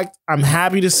of the act. I'm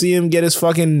happy to see him get his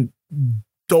fucking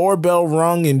doorbell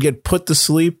rung and get put to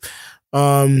sleep.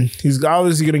 He's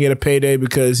obviously going to get a payday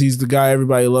because he's the guy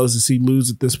everybody loves to see lose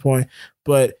at this point.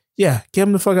 But yeah, get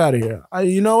him the fuck out of here.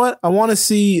 You know what? I want to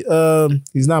see,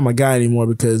 he's not my guy anymore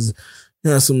because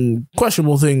some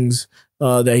questionable things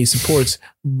that he supports.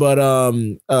 But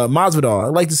Masvidal,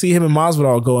 I'd like to see him and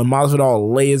Masvidal go and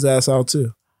Masvidal lay his ass out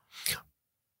too.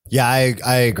 Yeah,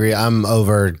 I agree. I'm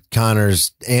over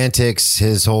Conor's antics,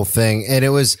 his whole thing. And it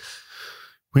was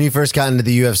when he first got into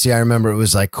the UFC, I remember it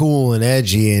was like cool and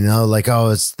edgy and like,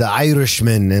 oh, it's the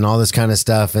Irishman and all this kind of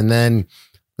stuff. And then,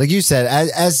 like you said,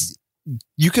 as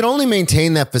you can only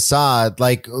maintain that facade,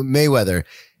 like Mayweather,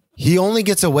 he only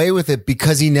gets away with it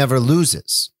because he never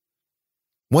loses.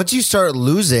 Once you start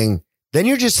losing, then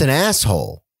you're just an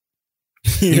asshole.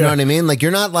 You know what I mean? Like,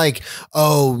 you're not like,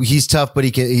 oh, he's tough, but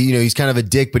he can, he's kind of a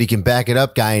dick, but he can back it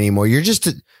up guy anymore. You're just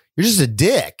a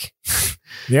dick.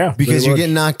 Yeah. Because you're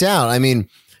getting knocked out. I mean,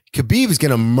 Khabib is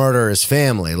going to murder his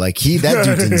family. Like that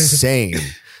dude's insane.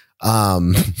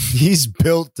 He's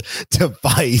built to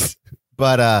fight,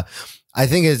 but, I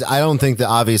don't think that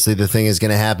obviously the thing is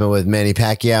going to happen with Manny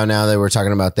Pacquiao now that we're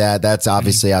talking about that. That's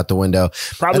obviously out the window.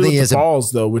 Probably with the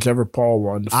Pauls, though, whichever Paul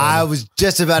won. I was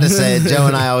just about to say it. Joe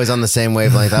and I always on the same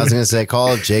wavelength. I was going to say,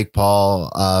 call up Jake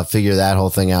Paul, figure that whole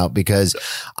thing out because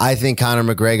I think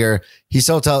Conor McGregor, he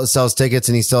still sells tickets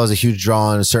and he still has a huge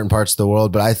draw in certain parts of the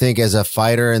world. But I think as a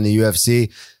fighter in the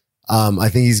UFC, I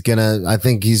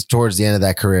think he's towards the end of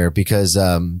that career because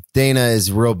Dana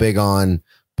is real big on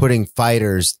putting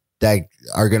fighters that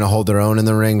are going to hold their own in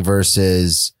the ring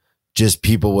versus just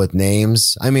people with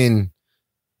names. I mean,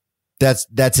 that's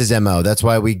his MO. That's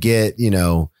why we get, these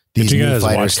new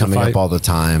fighters coming up all the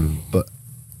time, but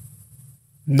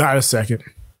not a second.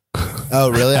 Oh,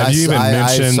 really? Have you even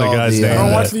mentioned the guy's name? I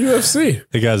don't watch the UFC.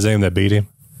 The guy's name that beat him?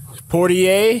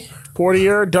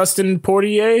 Portier, Dustin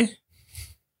Portier.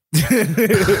 See,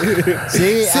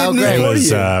 it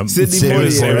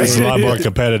was a lot more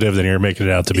competitive than you're making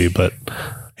it out to be, but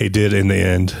he did in the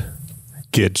end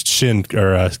get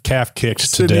calf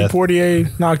kicked to death. Portier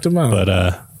knocked him out, but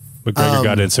McGregor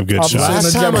got in some good shots.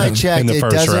 Last time I checked, it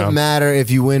doesn't matter if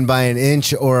you win by an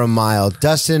inch or a mile.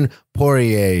 Dustin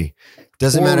Poirier,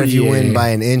 doesn't matter if you win by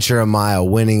an inch or a mile.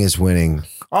 Winning is winning.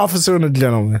 Officer and a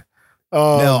gentleman.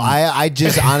 No, I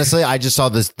just honestly, I just saw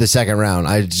the second round.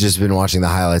 I've just been watching the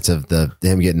highlights of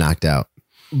him getting knocked out.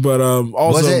 But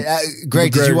also, was it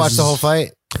Greg? Did you watch the whole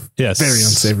fight? Yes, very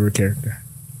unsavory character.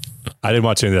 I didn't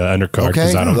watch any of the undercard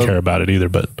because I don't care about it either.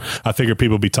 But I figured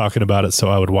people would be talking about it, so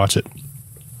I would watch it.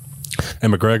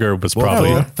 And McGregor was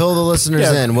probably fill the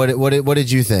listeners in. What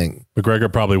did you think?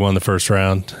 McGregor probably won the first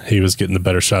round. He was getting the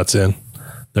better shots in.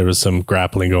 There was some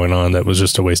grappling going on that was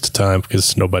just a waste of time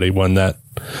because nobody won that.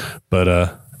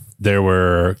 But there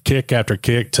were kick after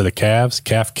kick to the calf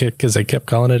kick, as they kept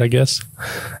calling it, I guess.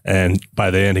 And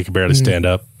by the end, he could barely stand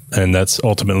up. And that's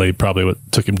ultimately probably what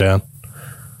took him down.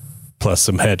 Plus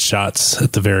some head shots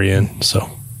at the very end.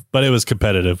 But it was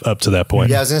competitive up to that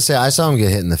point. Yeah, I was going to say, I saw him get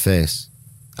hit in the face.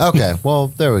 Okay, well,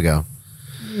 there we go.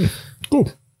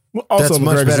 Cool. Also, that's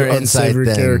much better insight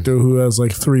than character who has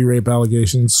like 3 rape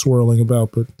allegations swirling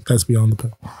about, but that's beyond the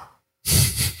pale.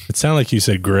 It sounded like you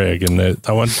said Greg, and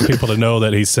I want people to know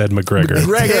that he said McGregor.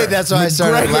 Yeah, that's why I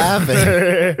started laughing.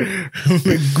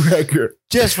 McGregor.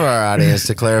 Just for our audience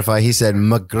to clarify, he said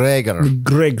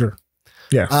McGregor.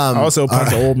 Yeah. Also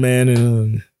punch an old man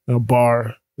in a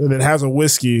bar and it has a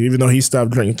whiskey, even though he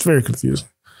stopped drinking. It's very confusing.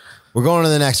 We're going to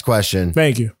the next question.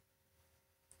 Thank you.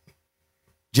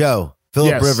 Joe,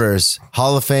 Phillip Rivers,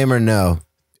 Hall of Fame or no?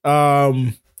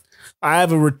 I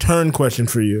have a return question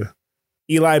for you.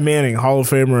 Eli Manning, Hall of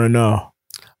Famer or no?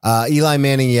 Eli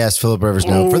Manning, yes. Phillip Rivers,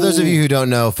 no. For those of you who don't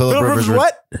know, Phillip Rivers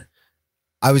what?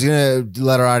 I was going to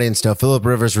let our audience know. Phillip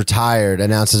Rivers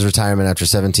announced his retirement after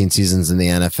 17 seasons in the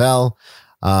NFL.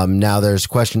 Now there's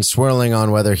questions swirling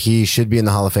on whether he should be in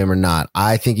the Hall of Fame or not.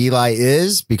 I think Eli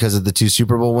is because of the 2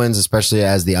 Super Bowl wins, especially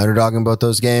as the underdog in both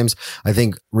those games. I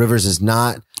think Rivers is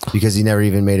not because he never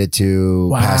even made it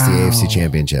to past the AFC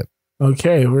Championship.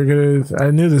 Okay,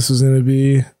 I knew this was going to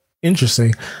be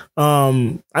interesting.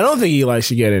 I don't think Eli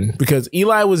should get in because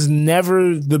Eli was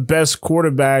never the best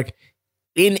quarterback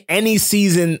in any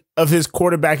season of his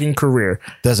quarterbacking career.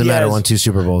 Doesn't matter. Won 2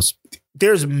 Super Bowls.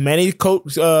 There's many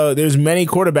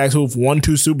quarterbacks who've won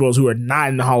 2 Super Bowls who are not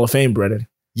in the Hall of Fame, Brennan.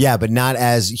 Yeah, but not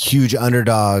as huge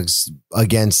underdogs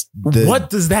against the. What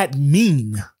does that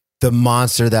mean? The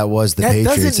monster that was the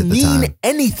Patriots at the time. That doesn't mean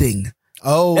anything.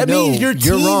 Oh, that means your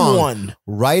team wrong. won.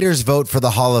 Writers vote for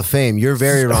the Hall of Fame. You're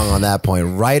very wrong on that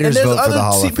point. Writers vote for the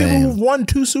Hall of Fame. People who've won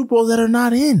 2 Super Bowls that are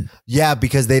not in. Yeah,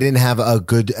 because they didn't have a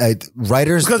good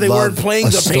writers. Because they weren't playing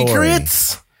the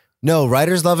Patriots. No,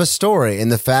 writers love a story,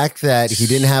 and the fact that he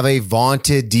didn't have a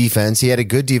vaunted defense. He had a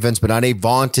good defense, but not a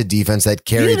vaunted defense that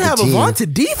carried the team. He didn't have a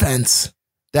vaunted defense.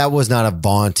 That was not a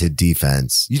vaunted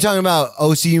defense. You talking about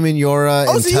Osi Umenyiora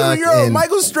and Tuck and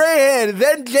Michael Strahan,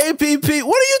 then JPP.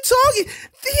 What are you talking?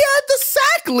 He had the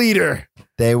sack leader.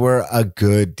 They were a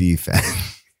good defense.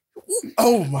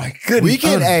 Oh my goodness. We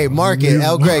can, mark it.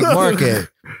 Greg, mark it.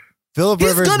 Phillip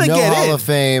Rivers, no Hall of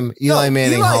Fame. Eli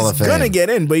Manning, Hall of Fame. He's going to get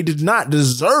in, but he did not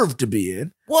deserve to be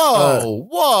in.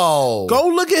 Whoa. Go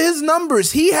look at his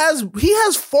numbers. He has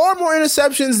far more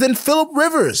interceptions than Phillip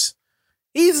Rivers.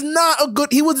 He's not a good.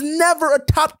 He was never a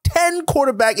top 10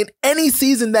 quarterback in any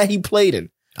season that he played in.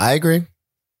 I agree.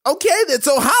 Okay, then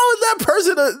so how is that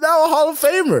person now a Hall of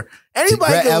Famer?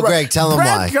 Anybody? Greg, tell him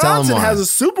why. Johnson has a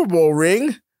Super Bowl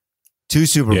ring. 2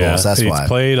 Super Bowls. That's why. He's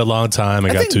played a long time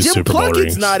and got 2 Super Bowl rings. Jim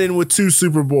Plunkett's not in with 2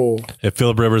 Super Bowl. If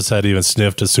Phillip Rivers had even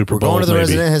sniffed a Super Bowl, we're going to the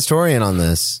resident historian on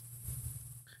this.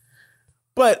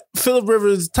 But Phillip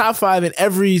Rivers top 5 in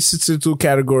every statistical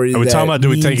category. Are we talking about? Do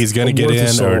we think he's going to get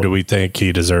in, or do we think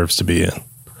he deserves to be in?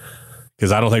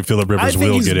 Because I don't think Phillip Rivers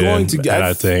will get in, and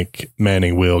I think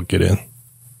Manning will get in.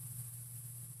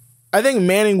 I think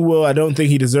Manning will. I don't think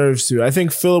he deserves to. I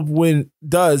think Phillip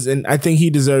does, and I think he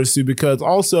deserves to because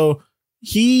also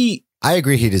I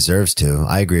agree he deserves to.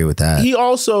 I agree with that. He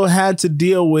also had to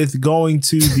deal with going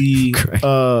to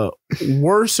the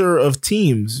worser of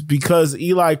teams because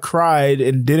Eli cried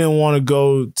and didn't want to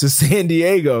go to San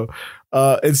Diego.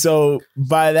 And so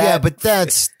by that, yeah, but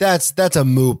that's a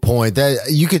moot point.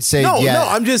 That you could say, no,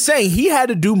 I'm just saying he had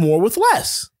to do more with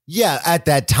less. Yeah, at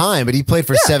that time, but he played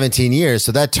for 17 years.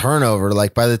 So that turnover,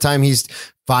 like by the time he's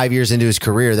 5 years into his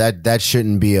career, that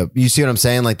shouldn't be you see what I'm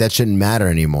saying? Like that shouldn't matter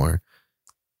anymore.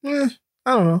 I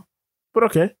don't know, but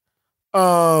okay.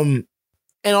 And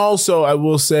also I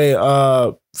will say,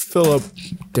 Phillip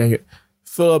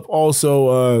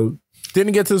also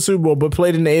didn't get to the Super Bowl, but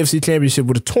played in the AFC Championship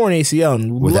with a torn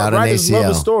ACL. Without an ACL.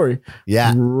 Love a story.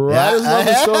 Yeah. Writers love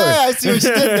a story. I see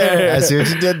what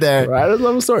you did there. Writers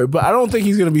love a story. But I don't think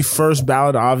he's going to be first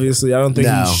ballot, obviously. I don't think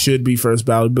he should be first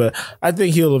ballot, but I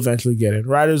think he'll eventually get it.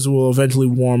 Writers will eventually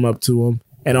warm up to him,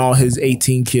 and all his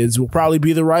 18 kids will probably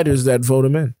be the writers that vote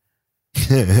him in.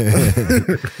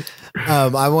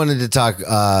 I wanted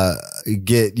to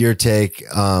get your take,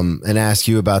 and ask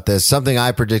you about this. Something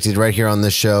I predicted right here on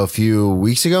this show a few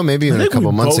weeks ago, maybe even a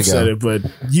couple months ago. Said it, but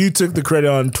you took the credit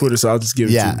on Twitter, so I'll just give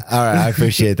it to you. Yeah, all right, I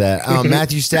appreciate that.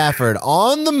 Matthew Stafford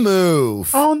on the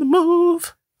move. On the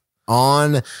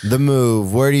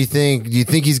move. Where do you think? Do you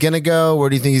think he's gonna go? Where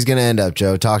do you think he's gonna end up,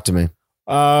 Joe? Talk to me.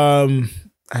 I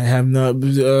have not.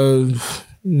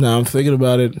 No, I'm thinking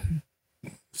about it.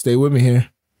 Stay with me here.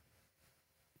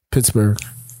 Pittsburgh.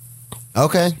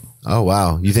 Okay. Oh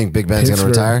wow. You think Big Ben's going to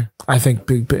retire? I think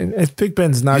Big Ben. If Big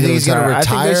Ben's not going to retire, I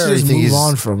think they should just move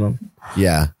on from him.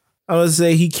 Yeah. I would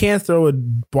say he can't throw a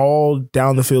ball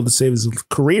down the field to save his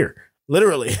career.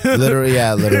 Literally. Literally.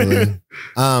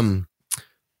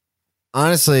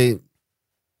 Honestly,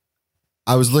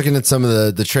 I was looking at some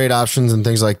of the trade options and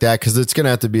things like that because it's going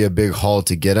to have to be a big haul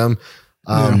to get him.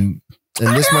 And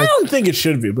I don't think it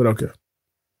should be, but okay.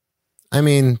 I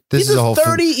mean, this is a whole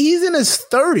 30. He's in his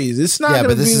 30s. It's not. Yeah,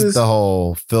 but this is the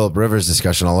whole Phillip Rivers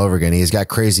discussion all over again. He's got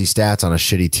crazy stats on a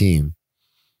shitty team.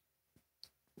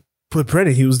 But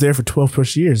Brennan, he was there for 12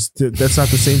 plus years. That's not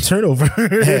the same turnover.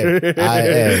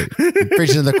 hey,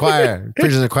 preaching to the choir.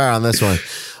 Preaching to the choir on this one.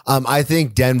 I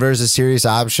think Denver's a serious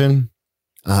option.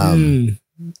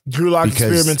 Drew Lock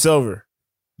experiment's over.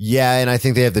 Yeah, and I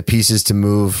think they have the pieces to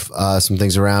move some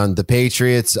things around. The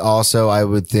Patriots also, I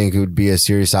would think, would be a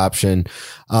serious option.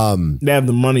 They have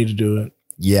the money to do it.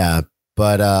 Yeah,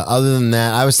 But other than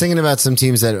that, I was thinking about some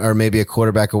teams that are maybe a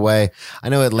quarterback away. I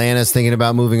know Atlanta's thinking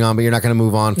about moving on, but you're not going to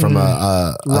move on from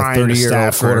a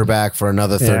 30-year-old quarterback for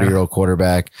another 30-year-old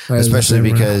quarterback, especially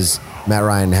because Matt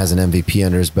Ryan has an MVP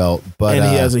under his belt. But and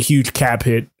he has a huge cap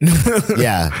hit.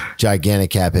 Yeah,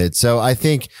 gigantic cap hit. So I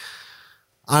think,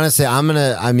 honestly,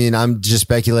 I'm just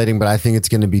speculating, but I think it's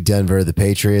going to be Denver or the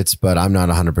Patriots, but I'm not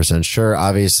 100% sure,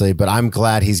 obviously. But I'm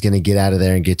glad he's going to get out of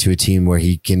there and get to a team where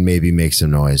he can maybe make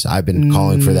some noise. I've been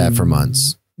calling for that for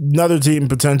months. Another team,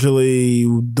 potentially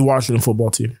the Washington football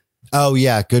team. Oh,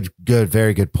 yeah. Good.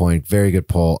 Very good point. Very good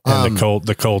poll. And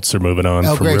the Colts are moving on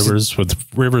from Rivers. With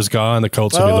Rivers gone, the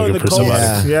Colts will be looking for somebody.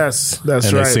 Yeah. Yes, that's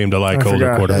and right. they seem to like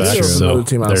older quarterbacks. So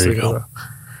there you go.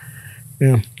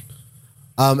 Yeah.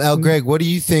 Greg, what do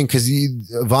you think? Because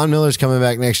Von Miller's coming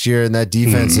back next year, and that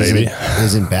defense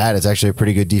isn't bad. It's actually a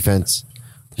pretty good defense.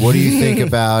 What do you think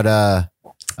about?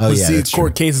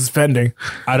 Court case is pending.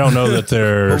 I don't know that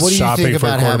they're what do you shopping think for a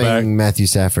about quarterback. having Matthew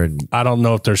Stafford? I don't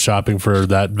know if they're shopping for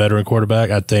that veteran quarterback.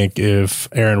 I think if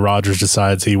Aaron Rodgers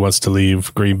decides he wants to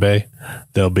leave Green Bay,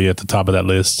 they'll be at the top of that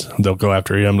list. They'll go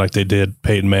after him like they did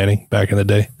Peyton Manning back in the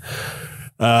day.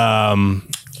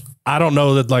 I don't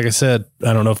know that, like I said,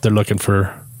 I don't know if they're looking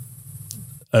for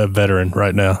a veteran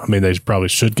right now. I mean, they probably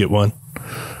should get one,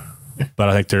 but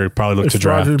I think they're probably looking to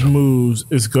draft. Rodgers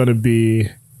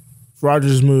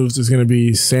moves is going to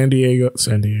be San Diego,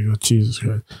 Jesus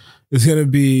Christ. It's going to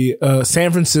be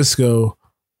San Francisco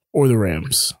or the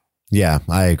Rams. Yeah,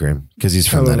 I agree because he's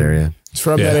from that area. He's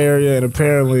from that area, and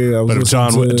apparently, but if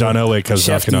John Elway comes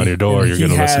knocking on your door, you're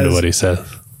going to listen to what he says.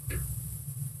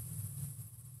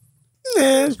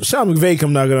 Sean McVay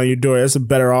come knocking on your door. That's a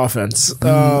better offense.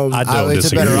 I don't it's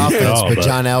a better offense, but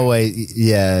John Elway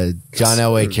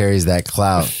carries that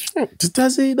clout.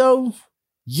 Does he though?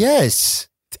 Yes.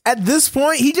 At this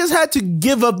point, he just had to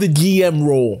give up the GM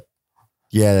role.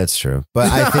 Yeah, that's true.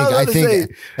 But I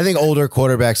think older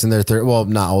quarterbacks in their third, well,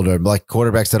 not older, but like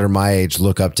quarterbacks that are my age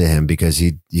look up to him because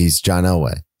he's John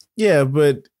Elway. Yeah,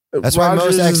 but that's why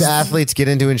most ex-athletes get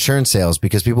into insurance sales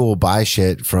because people will buy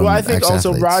shit from. Well, I think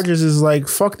also Rodgers is like,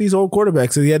 fuck these old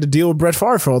quarterbacks. So he had to deal with Brett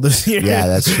Favre for all this year. Yeah,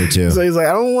 that's true too. So he's like,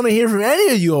 I don't want to hear from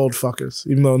any of you old fuckers,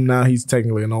 even though now he's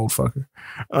technically an old fucker.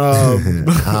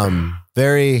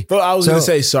 Very. But I was going to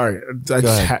say, sorry, I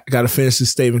just got to finish this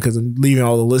statement because I'm leaving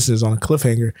all the listeners on a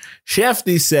cliffhanger.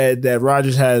 Shefty said that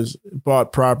Rodgers has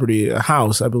bought property, a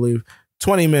house, I believe,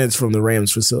 20 minutes from the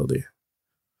Rams facility.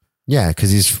 Yeah,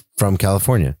 because he's from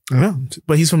California. I know,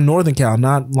 but he's from Northern Cal,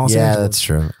 not Los Angeles. Yeah, that's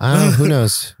true. Who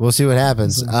knows? We'll see what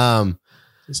happens.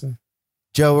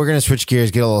 Joe, we're going to switch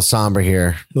gears, get a little somber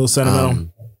here. A little sentimental.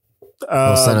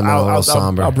 A little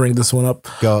somber. I'll bring this one up.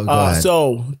 Go ahead.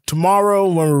 So tomorrow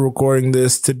when we're recording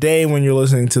this, today when you're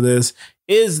listening to this,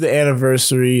 is the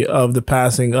anniversary of the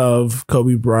passing of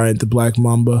Kobe Bryant, the Black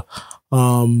Mamba.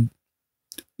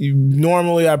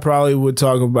 Normally I probably would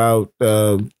talk about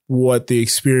what the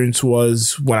experience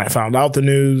was when I found out the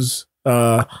news.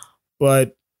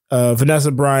 But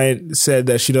Vanessa Bryant said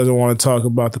that she doesn't want to talk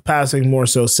about the passing, more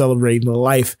so celebrating the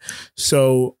life.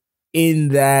 So in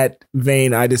that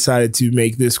vein, I decided to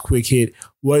make this quick hit.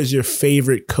 What is your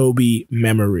favorite Kobe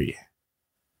memory?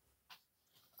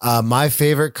 My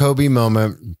favorite Kobe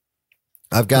moment,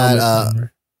 I've got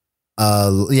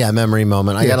memory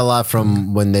moment. I got a lot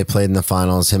from when they played in the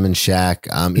finals, him and Shaq.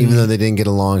 Even though they didn't get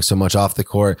along so much off the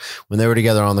court, when they were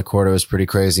together on the court, it was pretty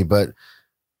crazy. But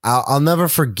I'll never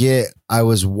forget, I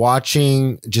was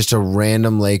watching just a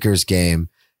random Lakers game,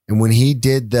 and when he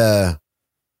did the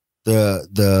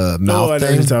mouth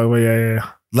thing,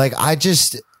 like I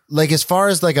just like, as far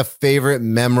as like a favorite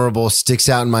memorable sticks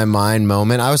out in my mind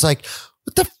moment, I was like,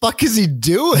 what the fuck is he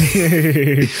doing?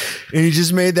 And he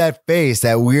just made that face,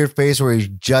 that weird face where he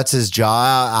juts his jaw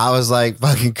out. I was like,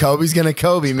 fucking Kobe's gonna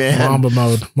Kobe, man. Mamba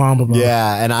mode.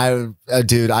 Yeah. And I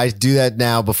do that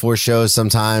now before shows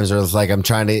sometimes, or it's like I'm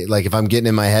trying to, like, if I'm getting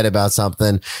in my head about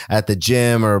something at the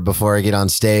gym or before I get on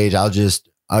stage, I'll just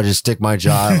stick my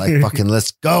jaw out, like, fucking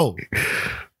let's go.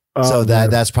 So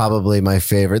that's probably my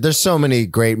favorite. There's so many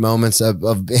great moments of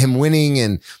him winning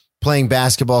and playing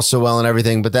basketball so well and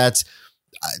everything, but that's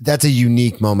a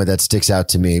unique moment that sticks out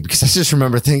to me because I just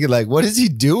remember thinking, like, what is he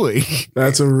doing?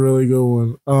 That's a really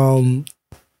good one.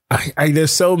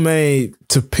 There's so many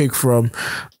to pick from.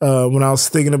 When I was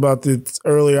thinking about this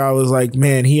earlier, I was like,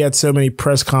 man, he had so many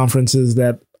press conferences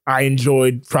that I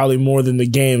enjoyed probably more than the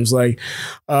games. Like,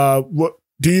 what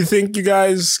do you think you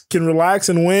guys can relax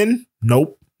and win?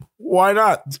 Nope. Why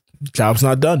not? Job's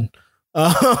not done.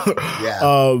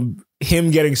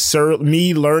 him getting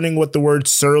me learning what the word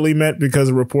surly meant because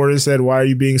a reporter said, "Why are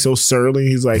you being so surly?"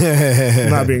 He's like,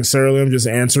 "I'm not being surly. I'm just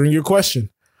answering your question."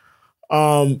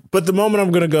 But the moment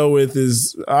I'm going to go with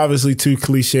is obviously too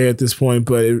cliche at this point,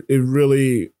 but it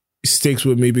really sticks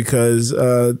with me because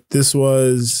this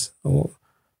was, I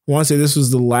want to say this was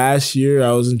the last year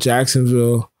I was in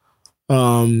Jacksonville,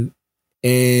 and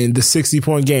the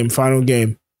 60-point game, final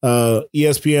game.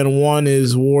 ESPN 1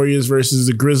 is Warriors versus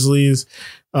the Grizzlies.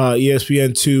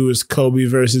 ESPN 2 is Kobe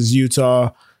versus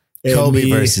Utah. Kobe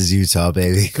versus Utah,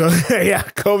 baby. Yeah,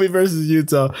 Kobe versus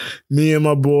Utah. Me and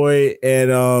my boy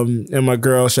and my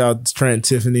girl, shout out to Trent and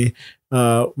Tiffany.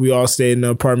 We all stayed in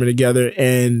an apartment together,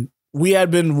 and we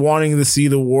had been wanting to see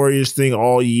the Warriors thing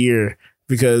all year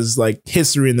because, like,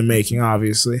 history in the making,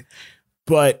 obviously.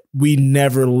 But we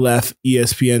never left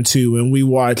ESPN 2, and we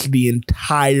watched the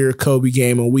entire Kobe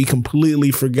game, and we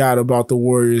completely forgot about the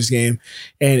Warriors game.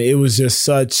 And it was just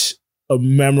such a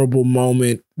memorable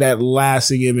moment, that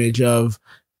lasting image of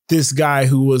this guy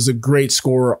who was a great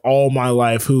scorer all my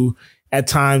life, who at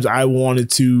times I wanted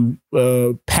to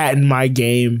patent my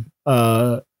game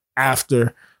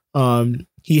after.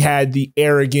 He had the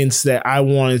arrogance that I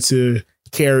wanted to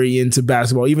carry into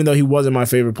basketball, even though he wasn't my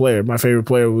favorite player. My favorite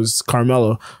player was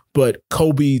Carmelo, but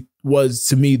Kobe was,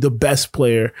 to me, the best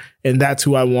player, and that's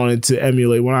who I wanted to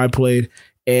emulate when I played.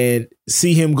 And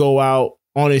see him go out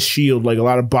on his shield, like a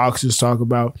lot of boxers talk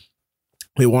about.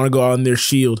 They want to go out on their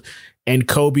shield. And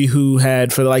Kobe, who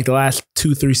had, for like the last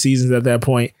 2-3 seasons at that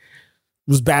point,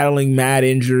 was battling mad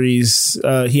injuries.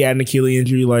 He had an Achilles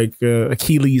injury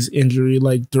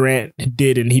like Durant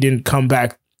did, and he didn't come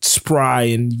back spry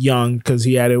and young because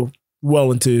he had it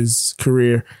well into his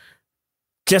career.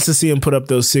 Just to see him put up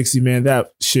those 60, man,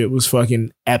 that shit was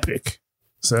fucking epic.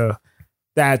 So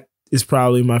that is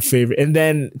probably my favorite. And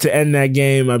then to end that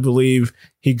game, I believe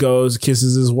he goes,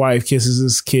 kisses his wife, kisses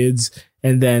his kids,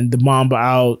 and then the Mamba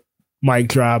out, mic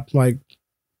drop. Like,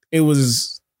 it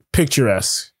was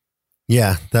picturesque.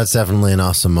 Yeah, that's definitely an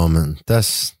awesome moment.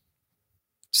 That's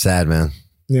sad, man.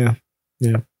 Yeah.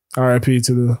 R.I.P.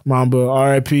 to the Mamba.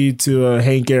 R.I.P. to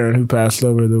Hank Aaron, who passed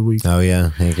over the week. Oh,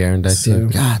 yeah. Hank Aaron died too.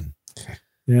 God.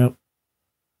 Yep.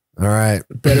 All right.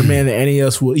 Better man than any of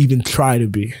us will even try to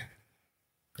be.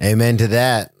 Amen to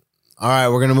that. All right.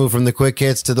 We're going to move from the quick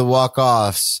hits to the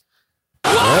walk-offs.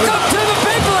 Welcome to the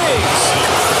big leagues.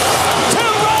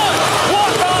 2-run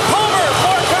walk-off homer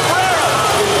for Cabrera.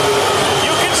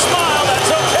 You can smile.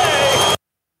 That's okay.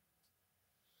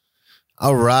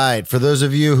 All right. For those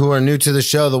of you who are new to the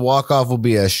show, the walk-off will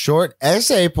be a short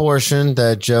essay portion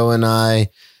that Joe and I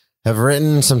have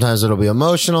written. Sometimes it'll be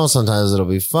emotional. Sometimes it'll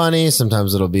be funny.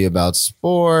 Sometimes it'll be about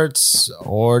sports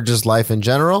or just life in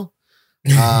general.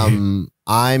 I'm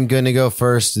going to go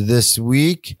first this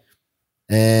week,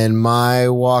 and my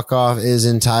walk-off is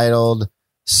entitled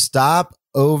Stop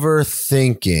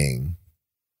Overthinking.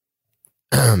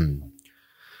 I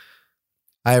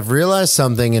have realized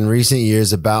something in recent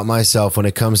years about myself when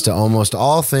it comes to almost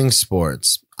all things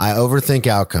sports. I overthink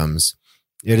outcomes.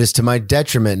 It is to my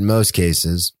detriment in most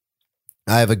cases.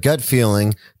 I have a gut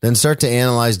feeling, then start to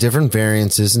analyze different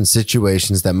variances and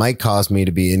situations that might cause me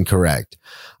to be incorrect.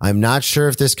 I'm not sure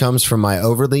if this comes from my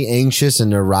overly anxious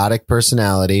and neurotic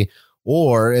personality,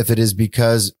 or if it is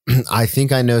because I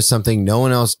think I know something no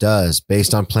one else does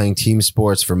based on playing team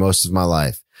sports for most of my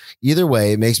life. Either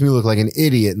way, it makes me look like an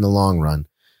idiot in the long run.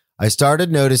 I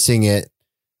started noticing it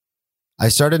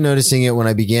when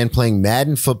I began playing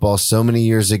Madden football so many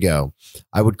years ago.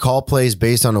 I would call plays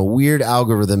based on a weird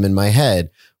algorithm in my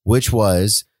head, which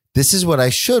was, this is what I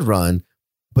should run,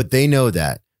 but they know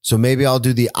that. So maybe I'll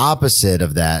do the opposite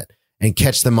of that and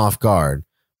catch them off guard.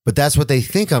 But that's what they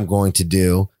think I'm going to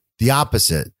do, the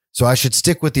opposite. So I should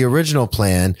stick with the original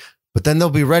plan, but then they'll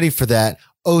be ready for that.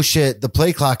 Oh shit, the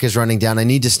play clock is running down. I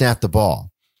need to snap the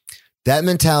ball. That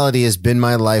mentality has been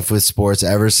my life with sports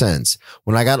ever since.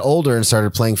 When I got older and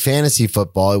started playing fantasy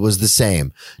football, it was the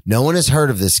same. No one has heard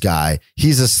of this guy.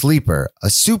 He's a sleeper, a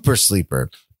super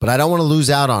sleeper, but I don't want to lose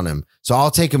out on him. So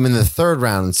I'll take him in the 3rd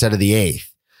round instead of the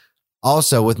 8th.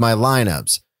 Also with my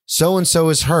lineups, so-and-so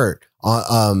is hurt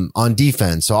on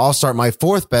defense. So I'll start my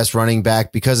 4th best running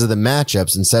back because of the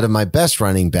matchups instead of my best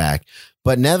running back.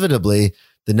 But inevitably,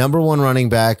 the number 1 running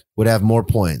back would have more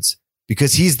points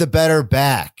because he's the better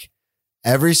back.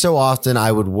 Every so often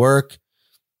it would work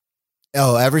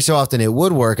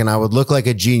and I would look like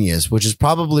a genius, which is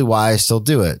probably why I still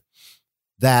do it.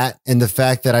 That and the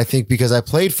fact that I think because I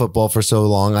played football for so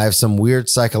long, I have some weird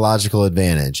psychological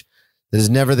advantage. That is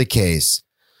never the case.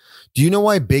 Do you know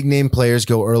why big name players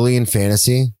go early in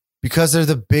fantasy? Because they're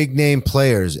the big name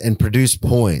players and produce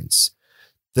points.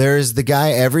 There's the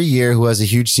guy every year who has a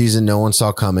huge season no one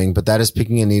saw coming, but that is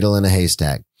picking a needle in a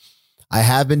haystack. I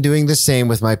have been doing the same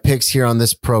with my picks here on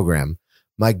this program.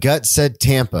 My gut said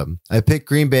Tampa. I picked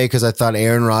Green Bay because I thought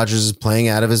Aaron Rodgers is playing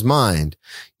out of his mind,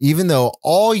 even though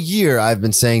all year I've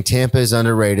been saying Tampa is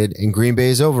underrated and Green Bay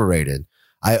is overrated.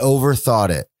 I overthought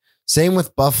it. Same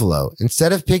with Buffalo.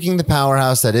 Instead of picking the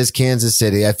powerhouse that is Kansas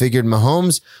City, I figured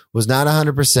Mahomes was not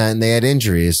 100% and they had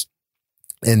injuries,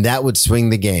 and that would swing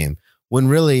the game, when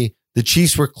really the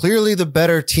Chiefs were clearly the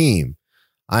better team.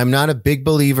 I'm not a big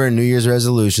believer in New Year's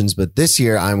resolutions, but this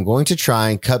year I'm going to try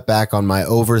and cut back on my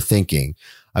overthinking.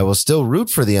 I will still root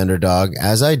for the underdog,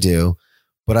 as I do,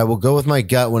 but I will go with my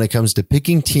gut when it comes to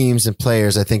picking teams and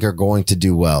players I think are going to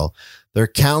do well. There are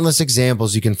countless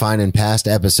examples you can find in past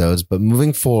episodes, but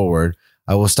moving forward,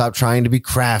 I will stop trying to be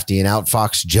crafty and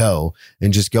outfox Joe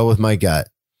and just go with my gut.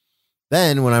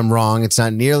 Then when I'm wrong, it's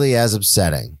not nearly as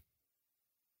upsetting.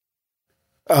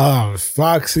 Oh,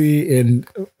 Foxy and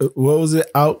what was it?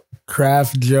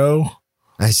 Outcraft Joe?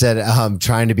 I said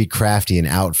trying to be crafty and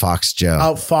outfox Joe.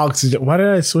 Outfox Joe. Why did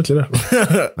I switch it up?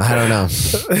 I don't know.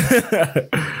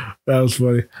 That was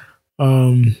funny.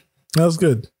 That was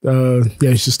good. Yeah,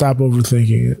 you should stop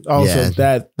overthinking it. Also,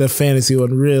 the fantasy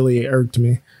one really irked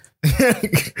me.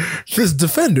 This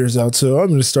defender's out, so I'm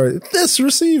going to start this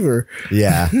receiver.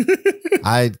 Yeah.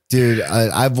 I've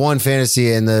won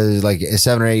fantasy in the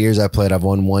 7 or 8 years I played. I've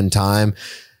won one time,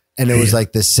 and it was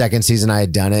like the second season I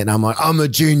had done it, and I'm like, I'm a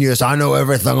genius. I know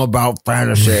everything about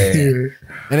fantasy.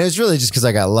 And it was really just because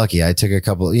I got lucky. I took a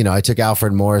couple, I took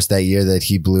Alfred Morris that year that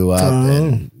he blew up,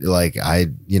 and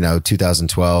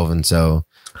 2012, and so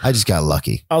I just got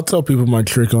lucky. I'll tell people my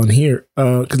trick on here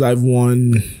because I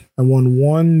won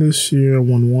one this year, I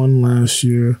won one last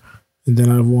year, and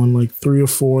then I've won like 3 or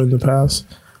 4 in the past.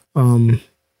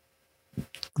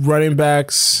 Running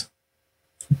backs,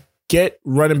 get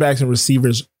running backs and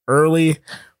receivers early,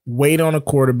 wait on a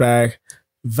quarterback,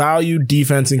 value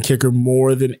defense and kicker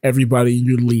more than everybody in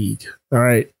your league. All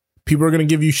right. People are going to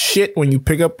give you shit when you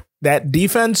pick up that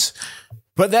defense,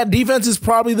 but that defense is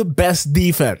probably the best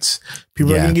defense.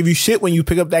 People are going to give you shit when you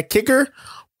pick up that kicker,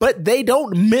 but they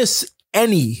don't miss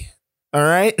any. All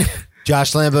right.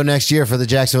 Josh Lambo next year for the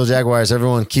Jacksonville Jaguars.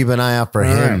 Everyone keep an eye out for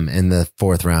him in the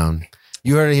 4th round.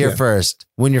 You heard it here first.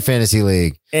 Win your fantasy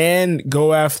league. And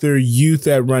go after youth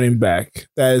at running back.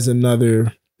 That is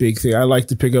another big thing. I like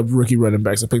to pick up rookie running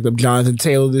backs. I picked up Jonathan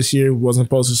Taylor this year. Wasn't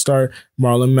supposed to start.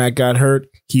 Marlon Mack got hurt.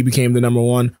 He became the number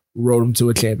 1. Rode him to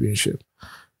a championship.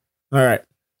 All right.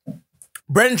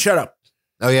 Brendan, shut up.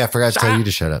 Oh, yeah. I forgot to tell you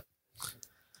to shut up.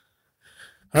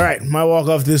 All right. My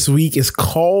walk-off this week is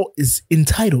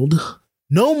entitled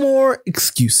No More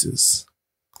Excuses.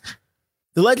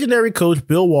 The legendary coach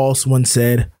Bill Walsh once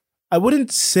said, I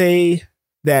wouldn't say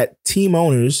that team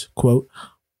owners, quote,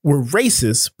 were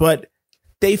racist, but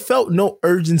they felt no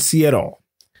urgency at all.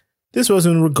 This was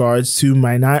in regards to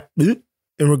the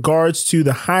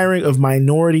hiring of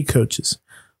minority coaches,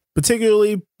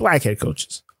 particularly black head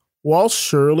coaches. Walsh,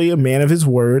 surely a man of his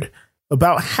word,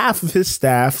 about half of his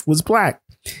staff was black,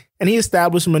 and he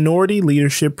established a minority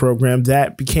leadership program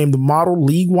that became the model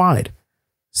league-wide.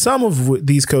 Some of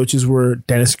these coaches were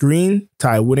Dennis Green,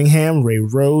 Ty Whittingham, Ray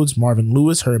Rhodes, Marvin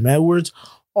Lewis, Herm Edwards,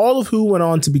 all of who went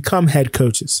on to become head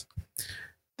coaches.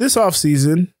 This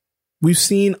offseason, we've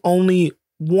seen only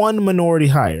one minority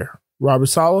hire, Robert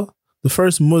Saleh, the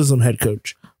first Muslim head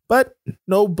coach, but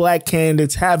no black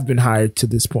candidates have been hired to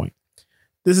this point.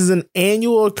 This is an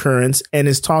annual occurrence and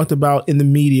is talked about in the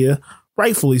media,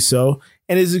 rightfully so,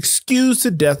 and is excused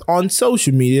to death on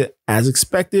social media as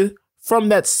expected from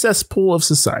that cesspool of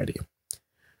society.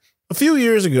 A few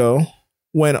years ago,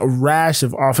 when a rash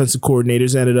of offensive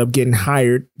coordinators ended up getting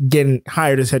hired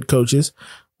as head coaches,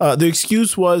 the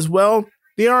excuse was, well,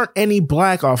 there aren't any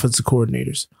black offensive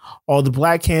coordinators. All the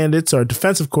black candidates are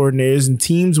defensive coordinators, and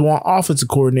teams want offensive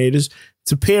coordinators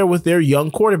to pair with their young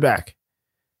quarterback.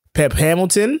 Pep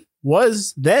Hamilton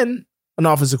was then an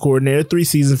offensive coordinator, 3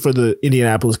 seasons for the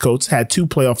Indianapolis Colts, had 2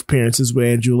 playoff appearances with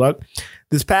Andrew Luck.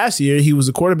 This past year, he was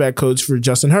a quarterback coach for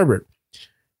Justin Herbert.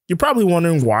 You're probably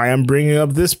wondering why I'm bringing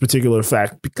up this particular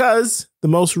fact, because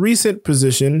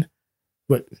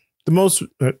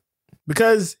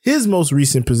because his most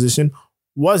recent position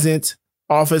wasn't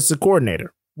offensive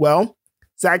coordinator. Well,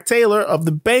 Zach Taylor of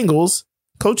the Bengals,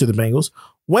 coach of the Bengals,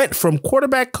 went from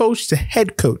quarterback coach to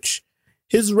head coach.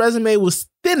 His resume was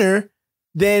thinner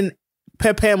than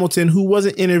Pep Hamilton, who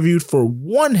wasn't interviewed for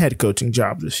 1 head coaching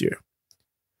job this year.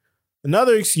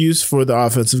 Another excuse for the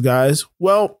offensive guys,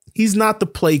 well, he's not the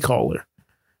play caller.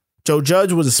 Joe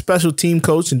Judge was a special team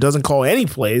coach and doesn't call any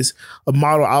plays, a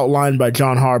model outlined by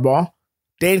John Harbaugh.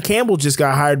 Dan Campbell just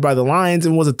got hired by the Lions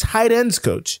and was a tight ends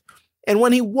coach. And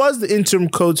when he was the interim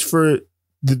coach for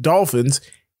the Dolphins,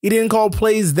 he didn't call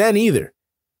plays then either.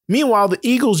 Meanwhile, the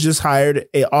Eagles just hired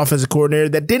an offensive coordinator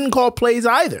that didn't call plays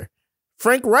either.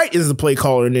 Frank Wright is the play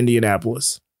caller in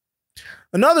Indianapolis.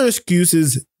 Another excuse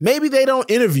is maybe they don't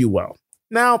interview well.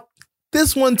 Now,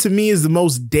 this one to me is the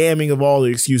most damning of all the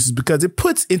excuses because it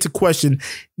puts into question,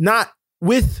 not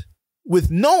with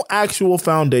no actual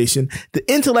foundation,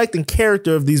 the intellect and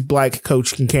character of these black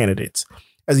coaching candidates.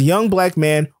 As a young black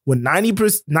man, when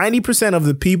 90% of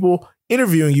the people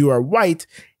interviewing you are white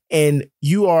and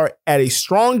you are at a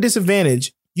strong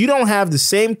disadvantage, you don't have the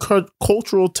same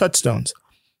cultural touchstones.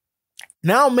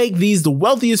 Now make these the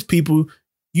wealthiest people,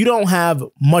 you don't have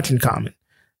much in common.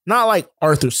 Not like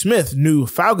Arthur Smith, new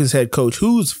Falcons head coach,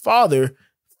 whose father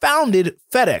founded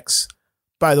FedEx.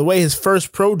 By the way, his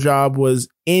first pro job was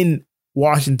in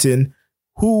Washington,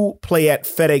 who play at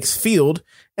FedEx Field,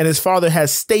 and his father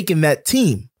has stake in that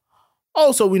team.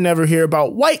 Also, we never hear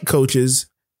about white coaches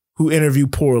who interview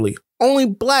poorly, only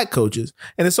black coaches,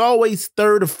 and it's always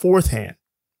third or fourth hand.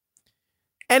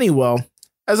 Anyway,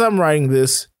 as I'm writing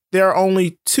this, there are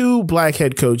only 2 black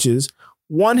head coaches,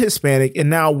 1 Hispanic, and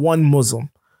now 1 Muslim.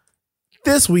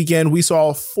 This weekend, we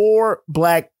saw 4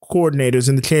 black coordinators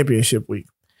in the championship week,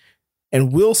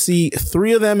 and we'll see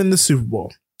 3 of them in the Super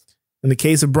Bowl. In the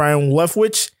case of Brian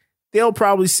Leftwich, they'll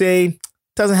probably say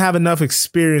doesn't have enough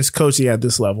experience coaching at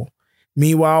this level.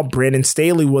 Meanwhile, Brandon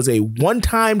Staley was a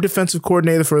one-time defensive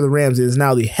coordinator for the Rams and is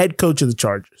now the head coach of the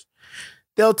Chargers.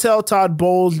 They'll tell Todd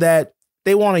Bowles that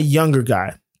they want a younger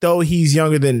guy, though he's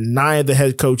younger than 9 of the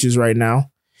head coaches right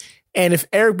now. And if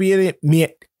Eric Bieniemy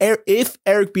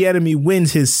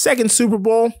wins his second Super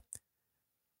Bowl,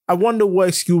 I wonder what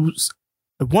excuse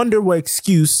they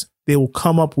will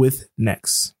come up with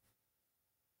next.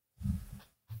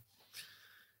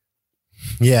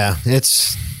 Yeah,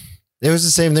 it was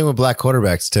the same thing with black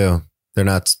quarterbacks too. They're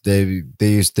not. There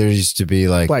used to be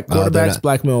like black quarterbacks,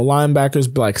 black middle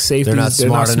linebackers, black safeties. They're not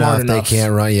smart enough. They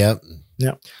can't run. Yep.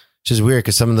 Which is weird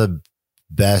because some of the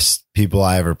best people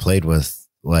I ever played with,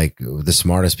 like the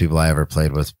smartest people I ever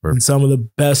played with, were and some of the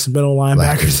best middle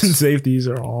linebackers and safeties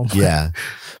are all. Yeah,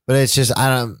 but it's just it's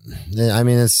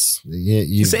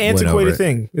an antiquated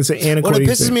thing. It's an antiquated. Well, it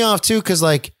pisses me off too because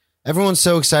like. Everyone's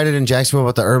so excited in Jacksonville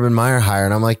about the Urban Meyer hire,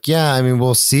 and I'm like, yeah, I mean,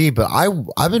 we'll see. But I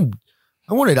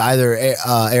wanted either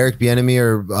Eric Bieniemy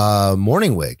or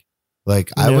Morningwig.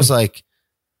 Like, I was like,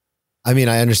 I mean,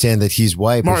 I understand that he's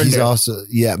white, but he's also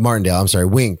Martindale. I'm sorry,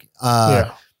 Wink.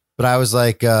 But I was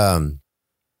like, I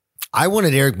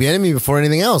wanted Eric Bieniemy before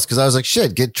anything else because I was like,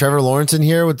 shit, get Trevor Lawrence in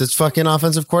here with this fucking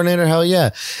offensive coordinator. Hell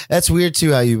yeah, that's weird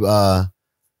too. How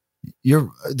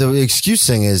the excuse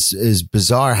thing is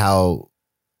bizarre. How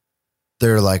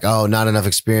they're like, oh, not enough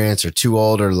experience or too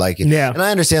old or like, and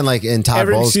I understand like in Todd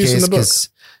Bowles' case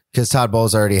because Todd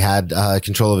Bowles already had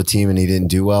control of a team and he didn't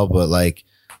do well. But like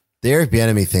the Eric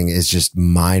Bieniemy thing is just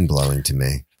mind blowing to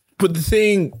me. But the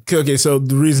thing, okay, so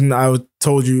the reason I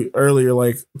told you earlier,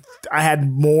 like I had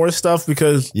more stuff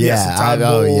because Todd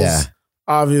Bowles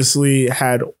obviously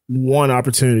had one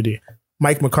opportunity.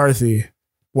 Mike McCarthy.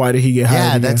 Why did he get hired?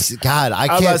 Yeah, that's God. I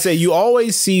was about to say you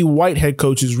always see white head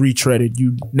coaches retreaded.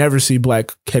 You never see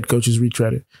black head coaches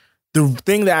retreaded. The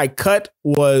thing that I cut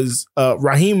was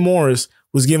Raheem Morris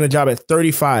was given a job at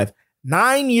 35.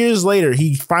 9 years later,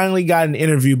 he finally got an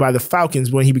interview by the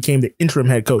Falcons when he became the interim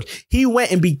head coach. He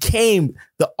went and became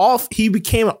an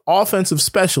offensive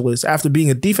specialist after being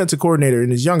a defensive coordinator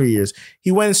in his younger years.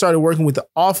 He went and started working with the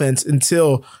offense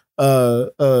until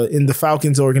in the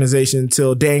Falcons organization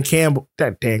until Dan Campbell,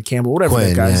 whatever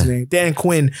that guy's name, Dan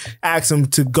Quinn asked him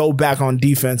to go back on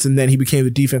defense, and then he became the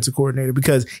defensive coordinator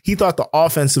because he thought the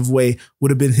offensive way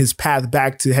would have been his path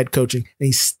back to head coaching, and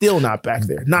he's still not back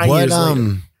there. 9 years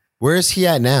later. Where is he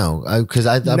at now? Because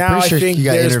I'm pretty sure he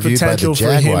got interviewed by the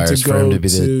Jaguars for him to be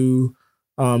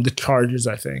the Chargers,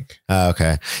 I think.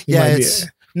 Okay.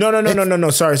 No.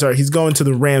 Sorry. He's going to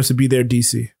the Rams to be their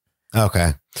DC.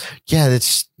 Okay. Yeah,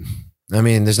 there's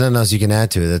nothing else you can add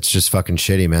to it. That's just fucking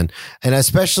shitty, man. And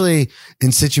especially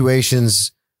in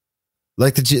situations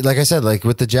like I said, like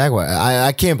with the Jaguar,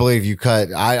 I can't believe you cut.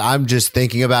 I'm just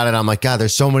thinking about it. I'm like, God,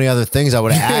 there's so many other things I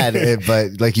would have added,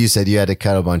 but like you said, you had to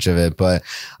cut a bunch of it. But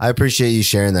I appreciate you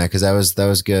sharing that because that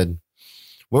was good.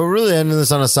 We're really ending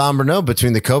this on a somber note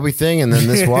between the Kobe thing and then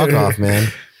this walk off,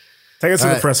 man. Take us to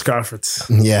the press conference.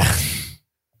 Yeah.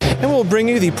 And we'll bring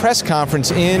you the press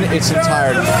conference in its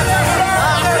entirety.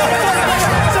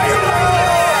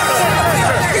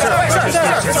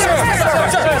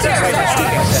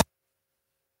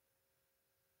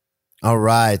 All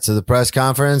right. So the press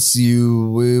conference,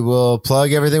 we will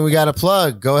plug everything we got to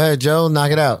plug. Go ahead, Joe.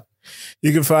 Knock it out.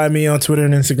 You can find me on Twitter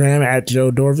and Instagram at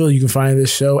Joe Dorville. You can find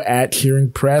this show at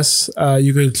Hearing Press.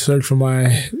 You can search for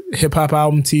my hip hop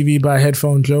album, TV by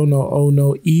Headphone Joe. No O,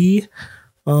 no E.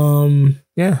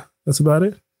 Yeah, that's about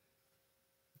it.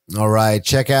 All right.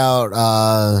 Check out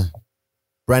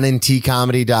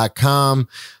BrennanTComedy.com.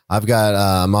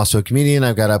 I'm also a comedian.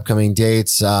 I've got upcoming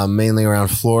dates, mainly around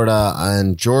Florida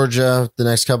and Georgia the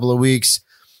next couple of weeks.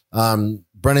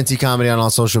 Brennan T Comedy on all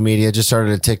social media. Just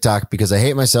started a TikTok because I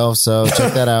hate myself. So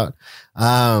check that out.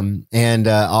 And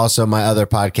also my other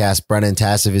podcast, Brennan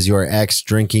Tassif is Your Ex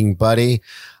Drinking Buddy,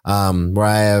 where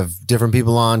I have different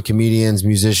people on, comedians,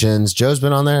 musicians. Joe's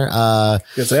been on there.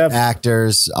 Yes, I have.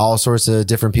 Actors, all sorts of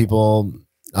different people,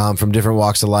 from different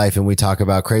walks of life. And we talk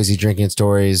about crazy drinking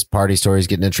stories, party stories,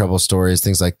 getting in trouble stories,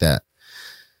 things like that.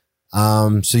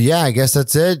 So yeah, I guess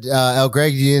that's it. L.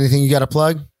 Greg, anything you got to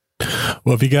plug?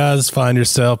 Well, if you guys find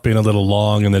yourself being a little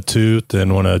long in the tooth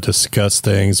and want to discuss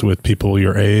things with people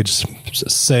your age,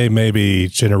 say maybe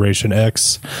Generation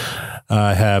X,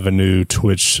 I have a new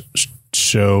Twitch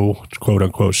show, quote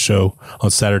unquote show,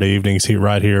 on Saturday evenings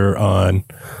right here on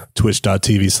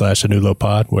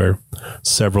twitch.tv/AnulloPod, where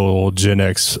several Gen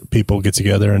X people get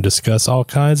together and discuss all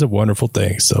kinds of wonderful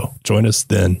things. So join us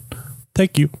then.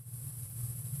 Thank you.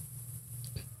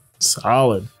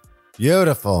 Solid.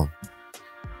 Beautiful.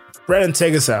 Brennan,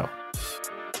 take us out.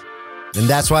 And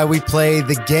that's why we play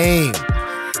the game.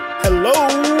 Hello.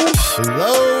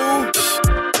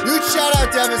 Huge shout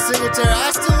out, Devin Singletary.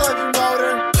 I still love you,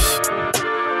 Motor.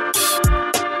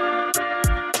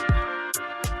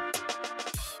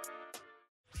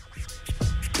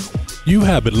 You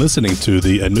have been listening to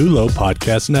the Anullo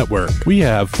Podcast Network. We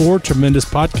have 4 tremendous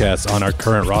podcasts on our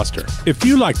current roster. If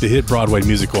you like the hit Broadway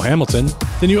musical Hamilton,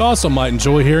 then you also might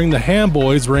enjoy hearing the Ham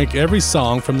Boys rank every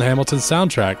song from the Hamilton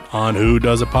soundtrack on Who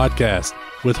Does a Podcast,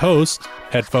 with hosts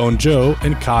Headphone Joe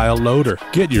and Kyle Loader.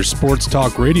 Get your sports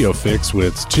talk radio fix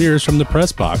with Cheers from the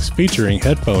Press Box, featuring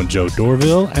Headphone Joe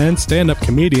Dorville and stand-up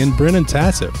comedian Brennan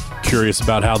Tassif. Curious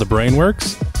about how the brain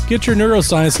works? Get your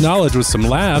neuroscience knowledge with some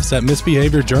laughs at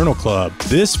Misbehavior Journal Club.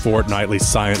 This fortnightly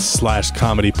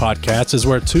science/comedy podcast is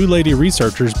where 2 lady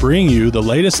researchers bring you the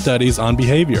latest studies on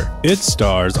behavior. It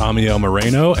stars Amiel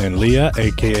Moreno and Leah,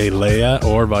 aka Leia,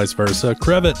 or vice versa,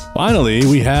 Crevitt. Finally,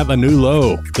 we have a new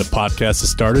low. The podcast has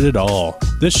started it all.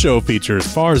 This show features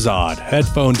Farzad,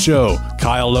 Headphone Joe,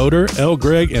 Kyle Loader, L.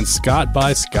 Greg, and Scott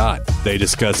by Scott. They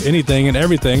discuss anything and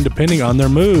everything depending on their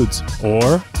moods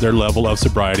or their level of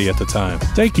sobriety at the time.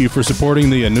 Thank you for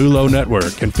supporting the Anullo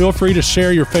Network, and feel free to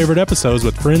share your favorite episodes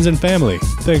with friends and family.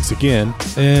 Thanks again,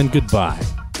 and goodbye.